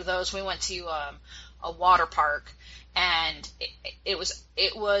 We didn't go to those. We went to a water park, and it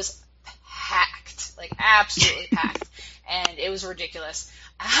was packed, like absolutely packed, and it was ridiculous.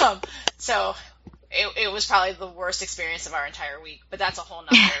 So it was probably the worst experience of our entire week, but that's a whole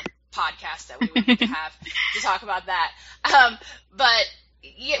nother podcast that we would need to have to talk about that. But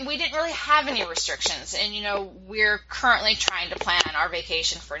yeah, we didn't really have any restrictions, and we're currently trying to plan our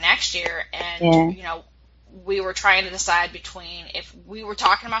vacation for next year, and we were trying to decide between, if we were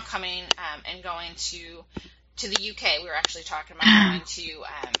talking about coming and going to the UK. We were actually talking about going to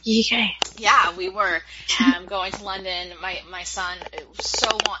UK. Yeah, we were going to London. My son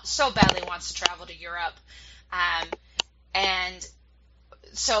so badly wants to travel to Europe, and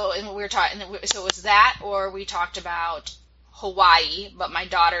we were talking. So it was that, or we talked about Hawaii, but my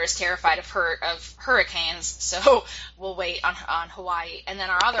daughter is terrified of hurricanes, so we'll wait on Hawaii. And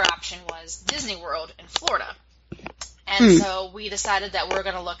then our other option was Disney World in Florida. And so we decided that we're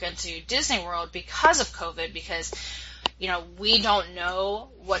going to look into Disney World because of COVID, because, we don't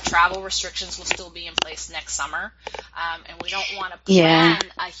know what travel restrictions will still be in place next summer. And we don't want to plan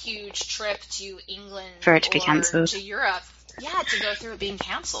a huge trip to England for it to be canceled, to Europe. Yeah, to go through it being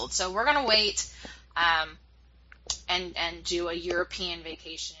canceled. So we're going to wait and do a European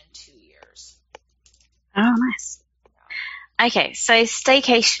vacation in 2 years. Oh, nice. Okay, so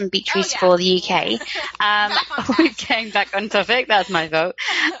staycation beach reads for the UK. We're going back on topic. That's my fault.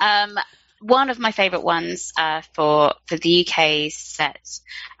 One of my favourite ones for the UK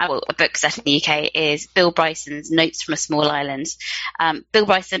a book set in the UK is Bill Bryson's Notes from a Small Island. Bill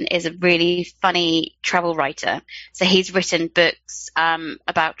Bryson is a really funny travel writer. So he's written books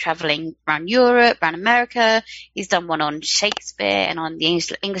about travelling around Europe, around America. He's done one on Shakespeare and on the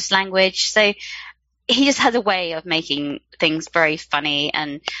English language. So he just has a way of making things very funny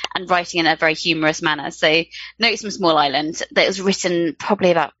and writing in a very humorous manner. So Notes from a Small Island, that was written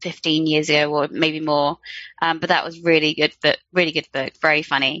probably about 15 years ago or maybe more. But that was really good book, very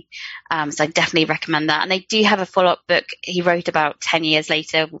funny. So I definitely recommend that. And they do have a follow-up book he wrote about 10 years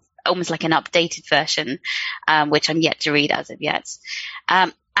later, almost like an updated version, which I'm yet to read as of yet.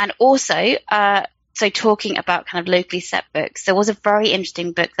 And also, so talking about kind of locally set books, there was a very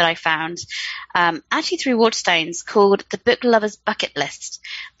interesting book that I found actually through Waterstones called The Book Lover's Bucket List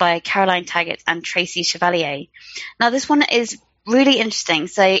by Caroline Taggart and Tracy Chevalier. Now, this one is really interesting.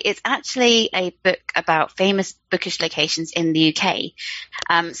 So it's actually a book about famous bookish locations in the UK.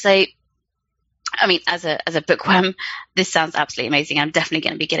 So, I mean, as a bookworm, this sounds absolutely amazing. I'm definitely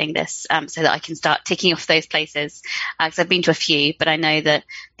going to be getting this so that I can start ticking off those places. Because I've been to a few, but I know that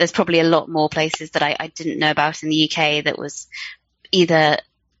there's probably a lot more places that I didn't know about in the UK that was either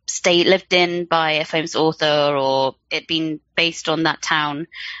lived in by a famous author or it been based on that town.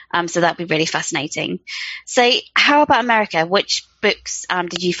 So that'd be really fascinating. So how about America? Which books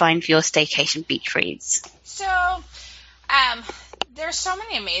did you find for your staycation beach reads? So, there's so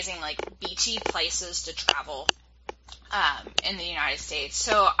many amazing, like, beachy places to travel in the United States.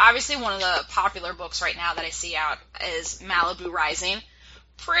 So, obviously, one of the popular books right now that I see out is Malibu Rising.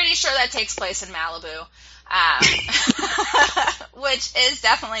 Pretty sure that takes place in Malibu, which is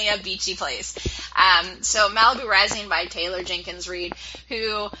definitely a beachy place. So, Malibu Rising by Taylor Jenkins Reid,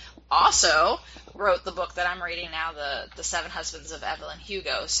 who also wrote the book that I'm reading now, the Seven Husbands of Evelyn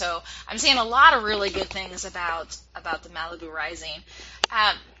Hugo. So I'm seeing a lot of really good things about the Malibu Rising.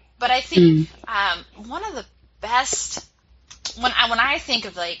 But I think one of the best, when I think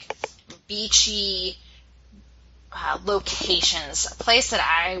of like beachy locations, a place that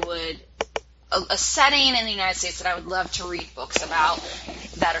I would, a setting in the United States that I would love to read books about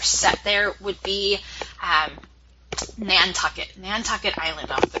that are set there would be Nantucket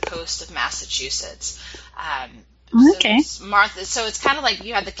Island off the coast of Massachusetts. Okay. So it's kind of like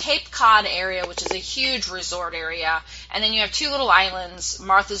you have the Cape Cod area, which is a huge resort area, and then you have two little islands,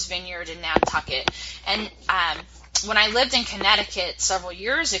 Martha's Vineyard and Nantucket. And when I lived in Connecticut several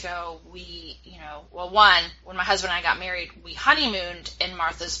years ago, when my husband and I got married, we honeymooned in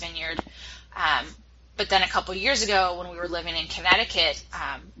Martha's Vineyard. But then a couple years ago, when we were living in Connecticut,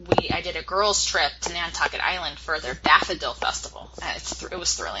 I did a girls' trip to Nantucket Island for their Daffodil Festival. It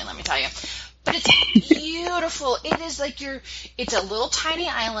was thrilling, let me tell you. But it's beautiful. It is like it's a little tiny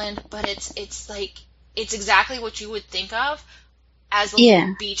island, but it's exactly what you would think of as a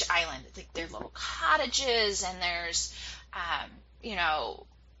little beach island. It's like there are little cottages and there's,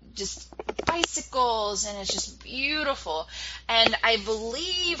 just bicycles, and it's just beautiful. And I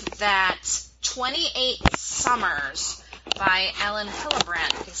believe that 28 Summers by Ellen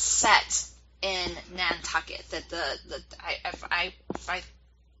Hillebrand is set in Nantucket. That if I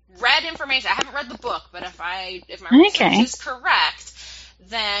read information, I haven't read the book, but if my research is correct,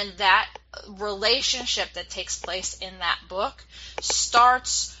 then that relationship that takes place in that book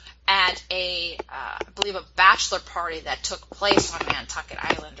starts at I believe a bachelor party that took place on Nantucket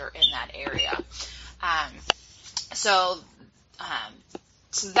Island or in that area. So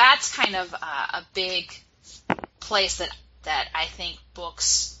that's kind of a big place that I think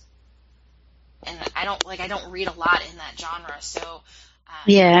books, and I don't read a lot in that genre, so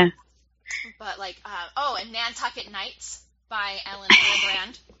but and Nantucket Nights by Ellen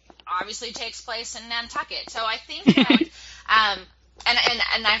Hillebrand obviously takes place in Nantucket. So I think that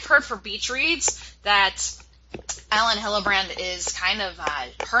and I've heard for beach reads that Ellen Hillebrand is kind of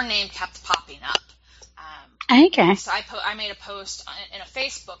her name kept popping up. Okay. So I made a post in a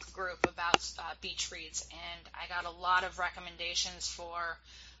Facebook group about beach reads, and I got a lot of recommendations for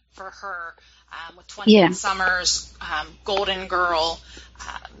her with 28 Summers, Golden Girl,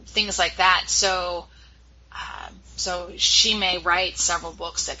 things like that. So she may write several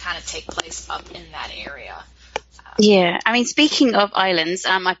books that kind of take place up in that area. I mean, speaking of islands,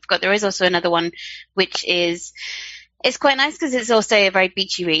 I forgot there is also another one which it's quite nice because it's also a very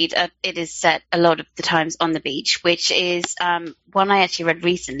beachy read. It is set a lot of the times on the beach, which is one I actually read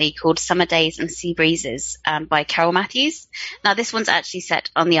recently called Summer Days and Sea Breezes by Carol Matthews. Now, this one's actually set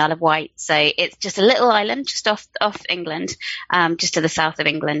on the Isle of Wight, so it's just a little island just off England, just to the south of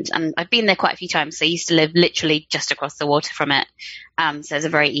England. And I've been there quite a few times, so I used to live literally just across the water from it. So it's a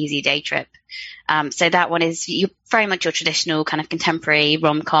very easy day trip. So that one is very much your traditional kind of contemporary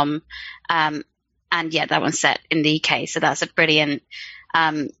rom-com. And that one's set in the UK. So that's a brilliant,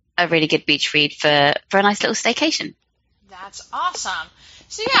 a really good beach read for a nice little staycation. That's awesome.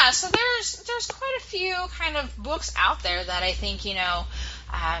 So so there's quite a few kind of books out there that I think,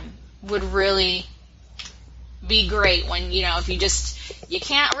 would really be great when, if you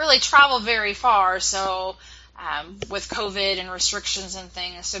can't really travel very far. So, with COVID and restrictions and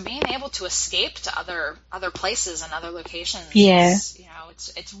things, so being able to escape to other places and other locations,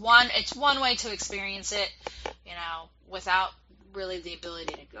 it's one way to experience it, without really the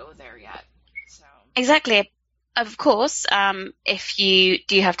ability to go there yet. So exactly. of course, if you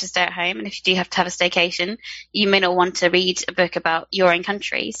do have to stay at home and if you do have to have a staycation, you may not want to read a book about your own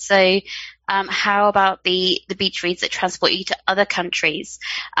country. So how about the beach reads that transport you to other countries?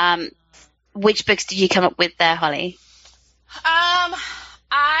 Which books did you come up with there, Holly?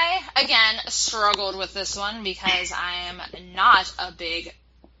 I, again, struggled with this one because I am not a big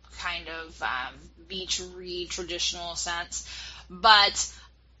kind of beach read traditional sense. But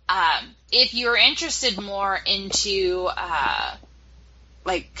if you're interested more into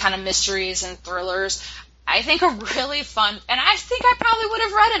like kind of mysteries and thrillers, I think a really fun, and I think I probably would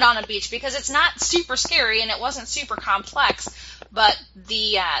have read it on a beach because it's not super scary and it wasn't super complex, but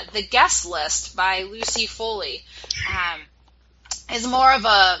the Guest List by Lucy Foley is more of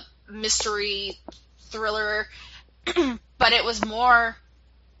a mystery thriller, but it was more,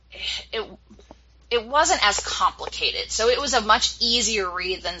 it wasn't as complicated, so it was a much easier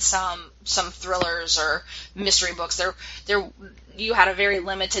read than some thrillers or mystery books. There you had a very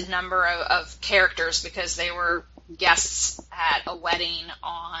limited number of characters because they were guests at a wedding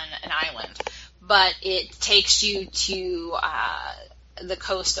on an island, but it takes you to the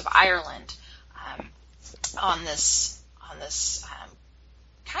coast of Ireland on this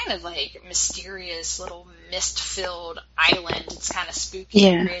kind of like mysterious little mist-filled island. It's kind of spooky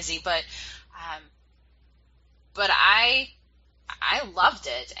and crazy, but I loved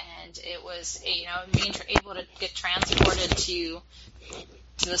it, and it was, being able to get transported to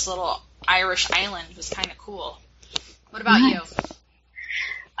this little Irish island was kind of cool. What about you?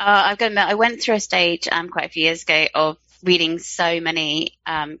 I've got to admit, I went through a stage quite a few years ago of reading so many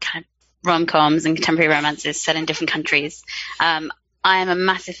kind of rom-coms and contemporary romances set in different countries. I am a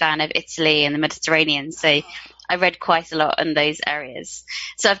massive fan of Italy and the Mediterranean, so I read quite a lot in those areas.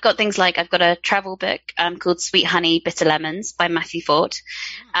 So I've got things like, I've got a travel book called Sweet Honey, Bitter Lemons by Matthew Ford.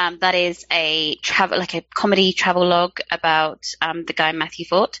 That is a comedy travel log about the guy Matthew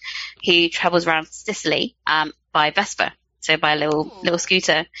Ford, who travels around Sicily by Vespa, so by a little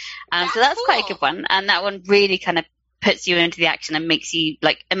scooter. So that's cool. Quite a good one, and that one really kind of puts you into the action and makes you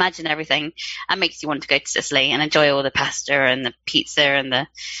imagine everything and makes you want to go to Sicily and enjoy all the pasta and the pizza and the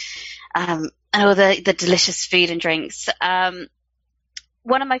and all the delicious food and drinks.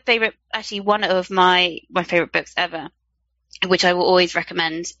 One of my favorite books ever, which I will always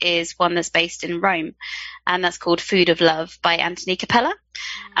recommend, is one that's based in Rome, and that's called Food of Love by Anthony Capella.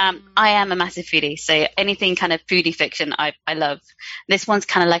 I am a massive foodie, so anything kind of foodie fiction I love. This one's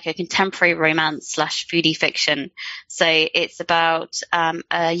kind of like a contemporary romance / foodie fiction. So it's about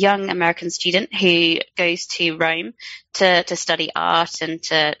a young American student who goes to Rome to study art and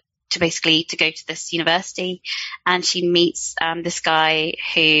to basically to go to this university, and she meets this guy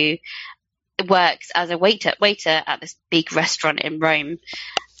who works as a waiter at this big restaurant in Rome,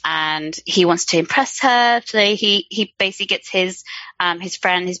 and he wants to impress her. So he basically gets his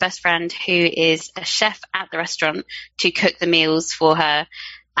best friend, who is a chef at the restaurant, to cook the meals for her,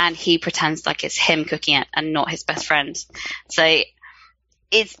 and he pretends like it's him cooking it and not his best friend. So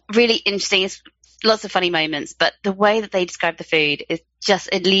it's really interesting. It's lots of funny moments, but the way that they describe the food is just,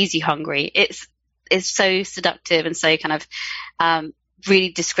 it leaves you hungry. It's so seductive and so kind of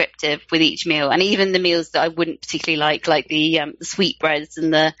really descriptive with each meal, and even the meals that I wouldn't particularly like the sweetbreads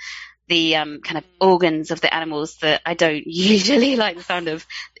and the kind of organs of the animals that I don't usually like the sound of,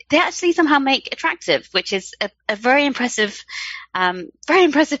 they actually somehow make attractive, which is a very impressive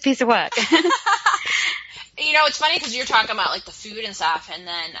piece of work. It's funny because you're talking about like the food and stuff, and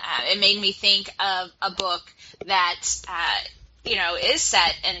then it made me think of a book that is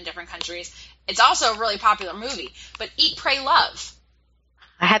set in different countries. It's also a really popular movie, but Eat, Pray, Love.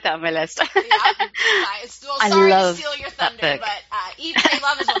 I had that on my list. Sorry to steal your thunder, but Eat, Pray,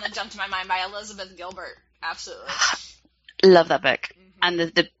 Love is one that jumped to my mind by Elizabeth Gilbert. Absolutely. Love that book. Mm-hmm.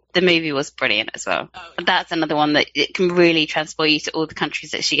 And the movie was brilliant as well. Oh, yeah. That's another one that it can really transport you to all the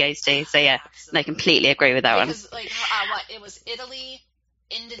countries that she goes to. So yeah, absolutely. I completely agree with that one. It was Italy,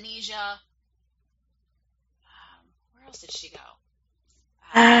 Indonesia. Where else did she go?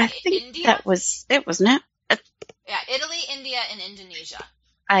 I think India? That was it, wasn't it? Yeah, Italy, India, and Indonesia.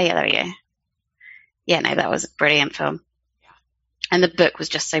 Oh, yeah, there we go. Yeah, no, that was a brilliant film. Yeah. And the book was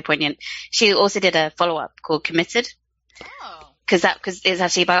just so poignant. She also did a follow-up called Committed. Oh. Because it's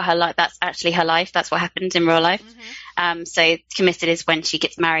actually about her life. That's actually her life. That's what happened in real life. Mm-hmm. So Committed is when she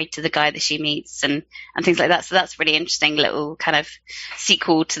gets married to the guy that she meets and things like that. So that's a really interesting little kind of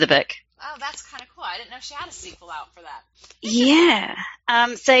sequel to the book. Oh, that's kind of cool. I didn't know she had a sequel out for that. Yeah.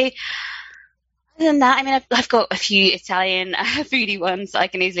 So other than that, I mean, I've got a few Italian foodie ones I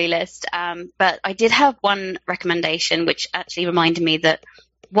can easily list. But I did have one recommendation, which actually reminded me that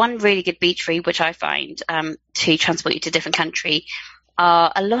one really good beach read, which I find to transport you to a different country,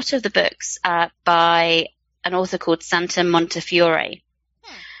 are a lot of the books by an author called Santa Montefiore.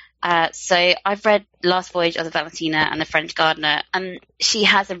 So I've read Last Voyage of the Valentina and The French Gardener, and she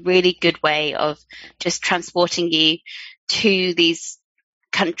has a really good way of just transporting you to these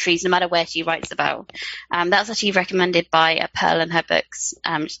countries, no matter where she writes about. That was actually recommended by Pearl in her books.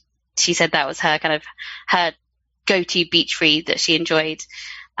 She said that was her kind of her go-to beach read that she enjoyed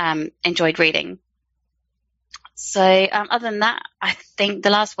reading. So other than that, I think the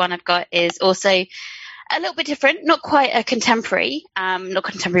last one I've got is also a little bit different, not quite a contemporary, not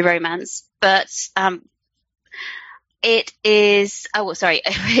contemporary romance, but it is,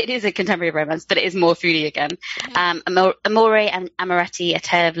 it is a contemporary romance, but it is more foodie again. Amore and Amoretti, A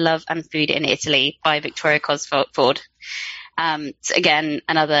Tale of Love and Food in Italy by Victoria Cosford. So again,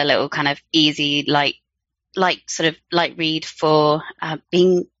 another little kind of easy, light read for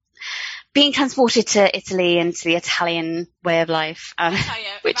being transported to Italy and to the Italian way of life,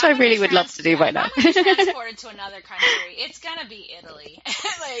 which I really would love to do right now. If I'm transported to another country, it's gonna be Italy.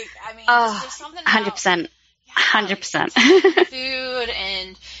 There's something about 100%. 100%. Food,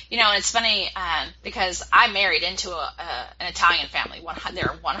 and and it's funny because I married into an Italian family. They're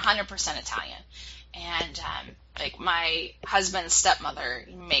 100% Italian, and my husband's stepmother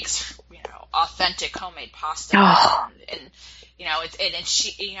makes authentic homemade pasta, and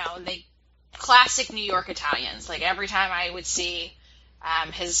she they classic New York Italians. Like every time I would see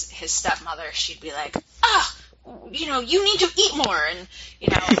his stepmother, she'd be like, you need to eat more, and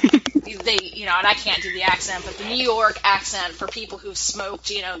they and I can't do the accent, but the New York accent for people who've smoked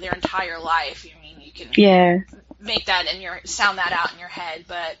their entire life, you can make that sound that out in your head,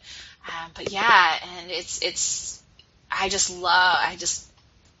 but yeah, and it's I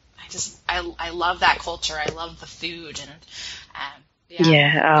love that culture. I love the food, and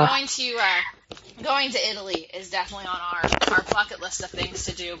going to Italy is definitely on our bucket list of things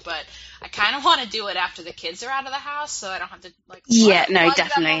to do, but I kind of want to do it after the kids are out of the house, so I don't have to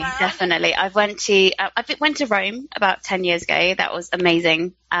definitely. I went to Rome about 10 years ago. That was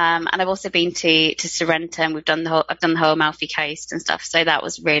amazing. And I've also been to Sorrento, and I've done the whole Amalfi Coast and stuff. So that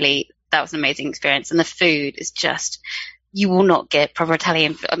was an amazing experience. And the food is just, you will not get proper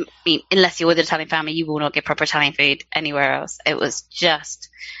Italian. I mean, unless you're with an Italian family, you will not get proper Italian food anywhere else. It was just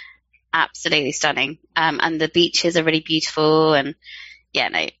absolutely stunning. And the beaches are really beautiful, and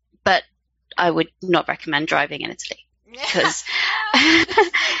but I would not recommend driving in Italy because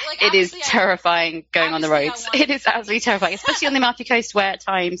it is terrifying going on the roads. It is absolutely terrifying, especially on the Amalfi Coast, where at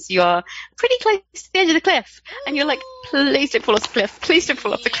times you are pretty close to the edge of the cliff, and you're like, please don't fall off the cliff. Please don't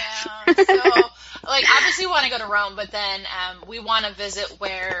fall off the cliff. So, obviously we want to go to Rome, but then we want to visit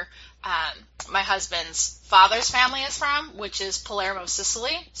where my husband's father's family is from, which is Palermo,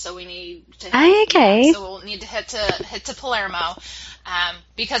 Sicily. So we need to so we'll need to hit to Palermo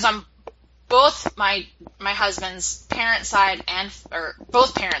because I'm both my husband's parents' side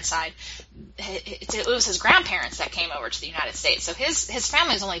both parents' side, it was his grandparents that came over to the United States. So his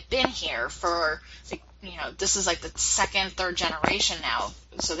family's only been here for this is like the second, third generation now.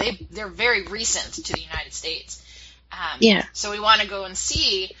 So they're very recent to the United States. So we want to go and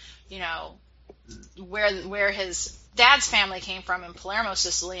see, where his dad's family came from in Palermo,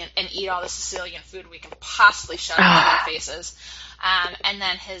 Sicily, and eat all the Sicilian food we can possibly shove in their faces. And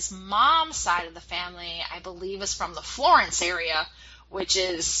then his mom's side of the family, I believe, is from the Florence area, which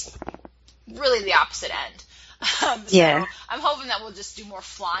is really the opposite end. So I'm hoping that we'll just do more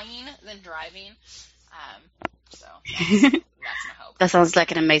flying than driving. So that's my hope. That sounds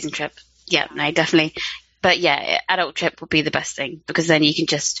like an amazing trip. Yeah, no, definitely. But yeah, adult trip would be the best thing, because then you can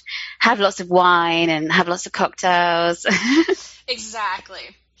just have lots of wine and have lots of cocktails. Exactly.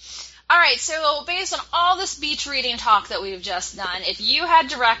 All right, so based on all this beach reading talk that we've just done, if you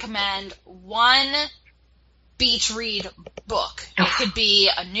had to recommend one beach read book, it could be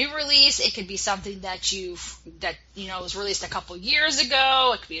a new release, it could be something that was released a couple years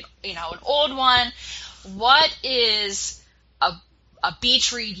ago, it could be an old one. What is a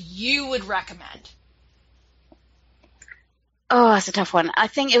beach read you would recommend? Oh, that's a tough one. I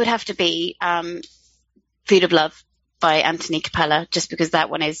think it would have to be Food of Love by Anthony Capella, just because that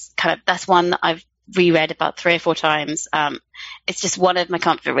one is that's one that I've reread about 3 or 4 times. It's just one of my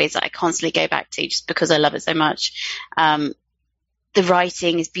comfort reads that I constantly go back to just because I love it so much. The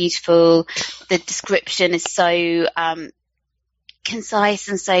writing is beautiful. The description is so concise,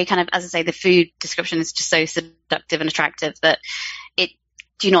 and so kind of, as I say, the food description is just so seductive and attractive that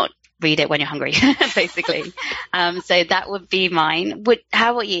do not read it when you're hungry, basically. So that would be mine.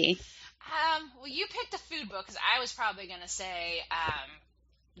 How about you? Well, you picked a food book, because I was probably going to say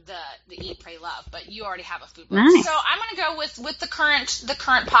the Eat, Pray, Love, but you already have a food book. Nice. So I'm going to go with the current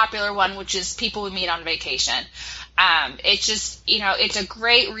popular one, which is People We Meet on Vacation. It's just, it's a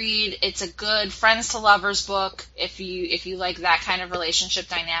great read. It's a good friends to lovers book if you like that kind of relationship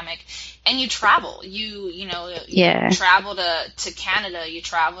dynamic. And you travel. You travel to Canada. You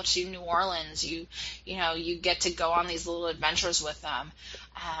travel to New Orleans. You get to go on these little adventures with them.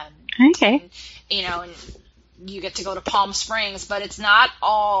 Okay. And you get to go to Palm Springs, but it's not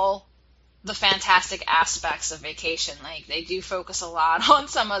all the fantastic aspects of vacation. Like, they do focus a lot on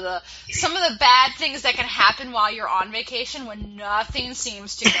some of the bad things that can happen while you're on vacation when nothing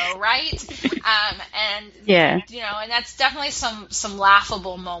seems to go right. And that's definitely some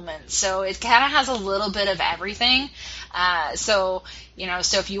laughable moments. So it kind of has a little bit of everything. So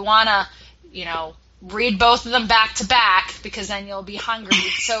if you want to, read both of them back to back, because then you'll be hungry.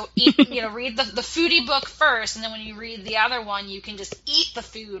 So read the foodie book first, and then when you read the other one, you can just eat the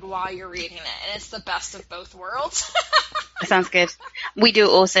food while you're reading it, and it's the best of both worlds. That sounds good. We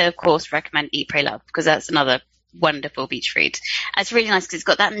do also, of course, recommend Eat, Pray, Love, because that's another wonderful beach read. And it's really nice because it's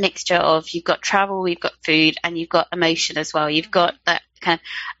got that mixture of, you've got travel, you've got food, and you've got emotion as well. You've got that kind of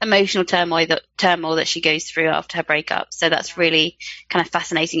emotional turmoil that she goes through after her breakup. So that's really kind of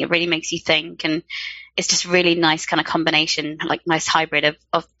fascinating. It really makes you think, and it's just really nice kind of combination, like nice hybrid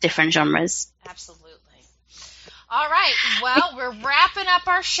of different genres. Absolutely. All right. Well, we're wrapping up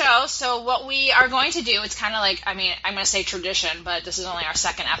our show. So what we are going to do, it's kind of like, I'm going to say tradition, but this is only our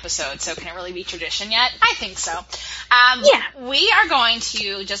second episode, so can it really be tradition yet? I think so. We are going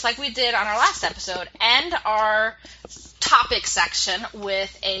to, just like we did on our last episode, end our topic section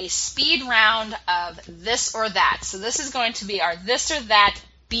with a speed round of this or that. So this is going to be our this or that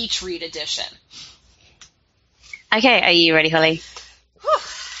beach read edition. Okay, are you ready, Holly? Whew.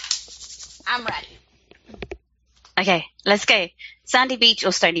 I'm ready. Okay, let's go. Sandy Beach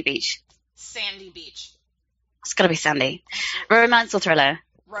or Stony Beach? Sandy Beach. It's got to be Sandy. Absolutely. Romance or thriller?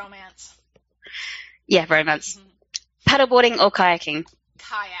 Romance. Yeah, romance. Mm-hmm. Paddleboarding or kayaking?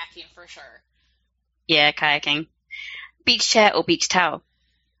 Kayaking, for sure. Yeah, kayaking. Beach chair or beach towel?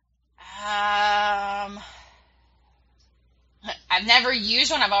 I've never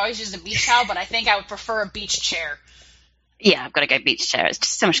used one. I've always used a beach towel, but I think I would prefer a beach chair. Yeah, I've got to go beach chair. It's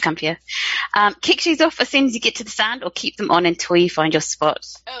just so much comfier. Kick shoes off as soon as you get to the sand, or keep them on until you find your spot?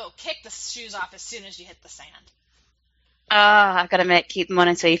 Oh, kick the shoes off as soon as you hit the sand. I've got to keep them on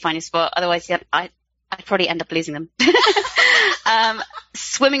until you find your spot. Otherwise, I'd probably end up losing them.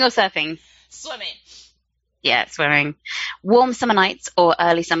 Swimming or surfing? Swimming. Yeah, swimming. Warm summer nights or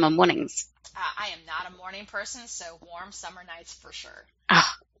early summer mornings? I am not a morning person, so warm summer nights for sure. Oh,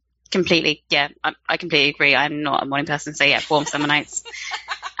 completely. Yeah, I completely agree. I'm not a morning person, so yeah, warm summer nights.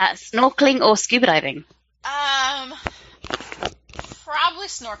 Snorkeling or scuba diving? Probably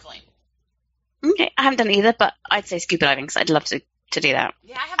snorkeling. Okay, I haven't done either, but I'd say scuba diving because I'd love to do that.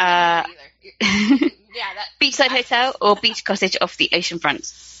 Yeah, I haven't done either. Beachside hotel or beach cottage off the ocean front?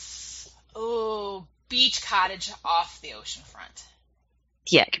 Oh, beach cottage off the ocean front.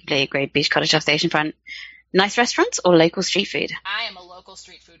 Yeah, completely agree. Beach cottage off the ocean front. Nice restaurants or local street food? I am a local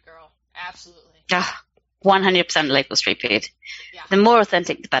street food girl. Absolutely. 100% local street food. Yeah. The more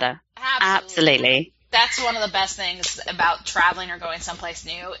authentic, the better. Absolutely. That's one of the best things about traveling or going someplace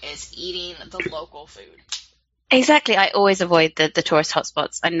new is eating the local food. Exactly. I always avoid the tourist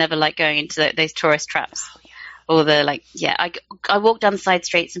hotspots. I never like going into those tourist traps. Oh, yeah. Or I walk down the side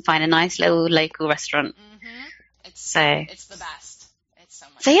streets and find a nice little local restaurant. Mm-hmm. It's the best. It's so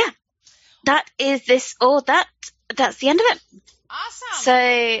much. So yeah, that is this or that. That's the end of it. Awesome.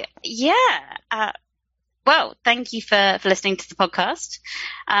 So yeah. Well, thank you for listening to the podcast.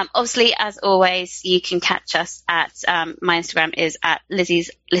 Obviously, as always, you can catch us at my Instagram is at Lizzie's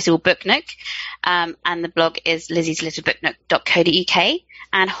Little Book Nook, and the blog is lizzieslittleBookNook.co.uk.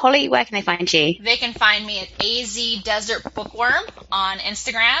 And Holly, where can they find you? They can find me at AZ Desert Bookworm on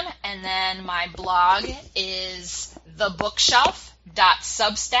Instagram, and then my blog is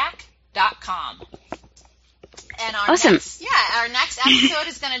thebookshelf.substack.com. And our awesome. Our next episode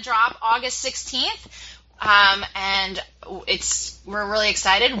is going to drop August 16th. And we're really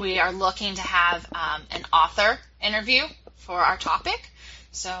excited. We are looking to have an author interview for our topic.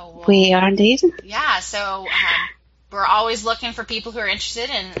 So we are indeed. Yeah. So we're always looking for people who are interested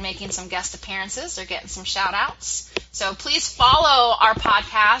in making some guest appearances or getting some shout outs. So please follow our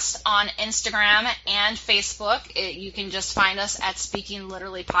podcast on Instagram and Facebook. You can just find us at Speaking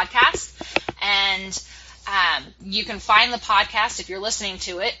Literally Podcast. And you can find the podcast if you're listening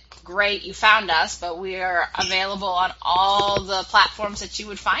to it. Great, you found us, but we are available on all the platforms that you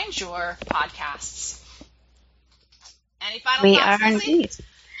would find your podcasts. Any final thoughts, We are Lizzie? indeed.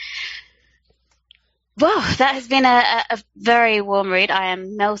 Well, that has been a very warm read. I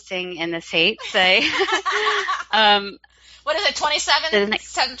am melting in this heat. So, what is it, 27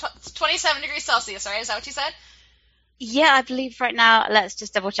 degrees Celsius, right? Is that what you said? Yeah, I believe right now, let's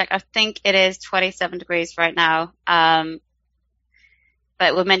just double check. I think it is 27 degrees right now.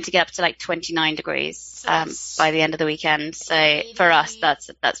 But we're meant to get up to like 29 degrees by the end of the weekend. So 80, for us,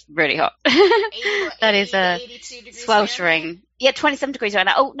 that's really hot. 80, that is 82 degrees sweltering. Fahrenheit. Yeah, 27 degrees right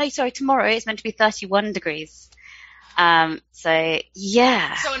now. Oh, no, sorry, tomorrow it's meant to be 31 degrees. So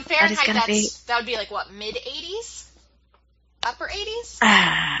yeah. So in Fahrenheit, that would be like what, mid-80s? Upper 80s?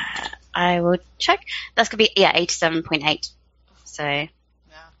 I will check. That's going to be, 87.8. So. Yeah.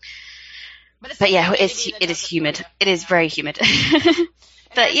 But yeah, it is humid. It is very humid.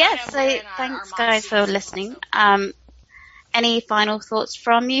 But yeah, so thanks guys for listening. Any final thoughts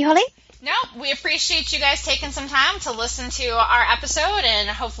from you, Holly? No, we appreciate you guys taking some time to listen to our episode, and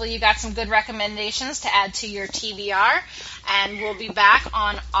hopefully you got some good recommendations to add to your TBR. And we'll be back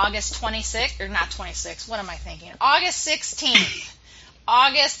on August 26th, or not 26th, what am I thinking? August 16th.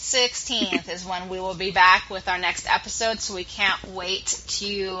 August 16th is when we will be back with our next episode, so we can't wait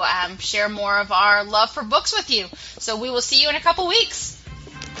to share more of our love for books with you. So we will see you in a couple weeks.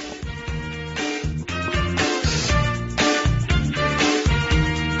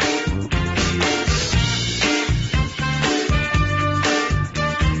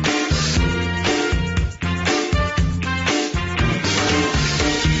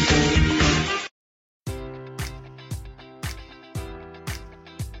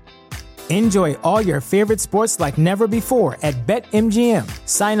 Enjoy all your favorite sports like never before at BetMGM.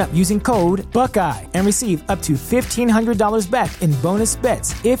 Sign up using code Buckeye and receive up to $1,500 back in bonus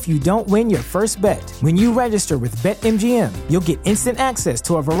bets if you don't win your first bet. When you register with BetMGM, you'll get instant access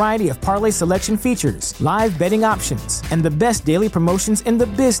to a variety of parlay selection features, live betting options, and the best daily promotions in the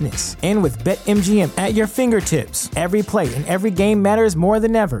business. And with BetMGM at your fingertips, every play and every game matters more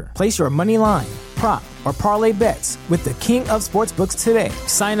than ever. Place your money line, prop, or parlay bets with the king of sportsbooks today.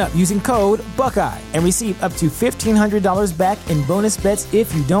 Sign up using code Buckeye and receive up to $1,500 back in bonus bets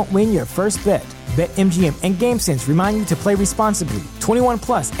if you don't win your first bet. BetMGM and GameSense remind you to play responsibly. 21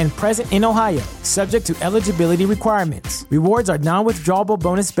 plus and present in Ohio, subject to eligibility requirements. Rewards are non-withdrawable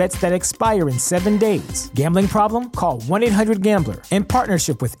bonus bets that expire in 7 days. Gambling problem? Call 1-800-GAMBLER. In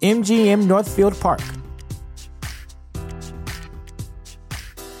partnership with MGM Northfield Park.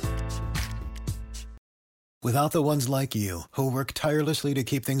 Without the ones like you, who work tirelessly to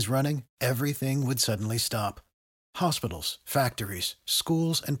keep things running, everything would suddenly stop. Hospitals, factories,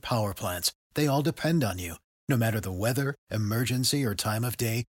 schools, and power plants, they all depend on you. No matter the weather, emergency, or time of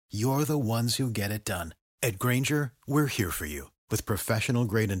day, you're the ones who get it done. At Grainger, we're here for you with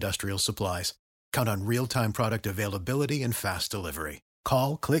professional-grade industrial supplies. Count on real-time product availability and fast delivery.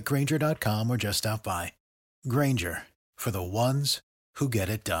 Call, click Grainger.com, or just stop by. Grainger, for the ones who get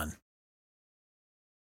it done.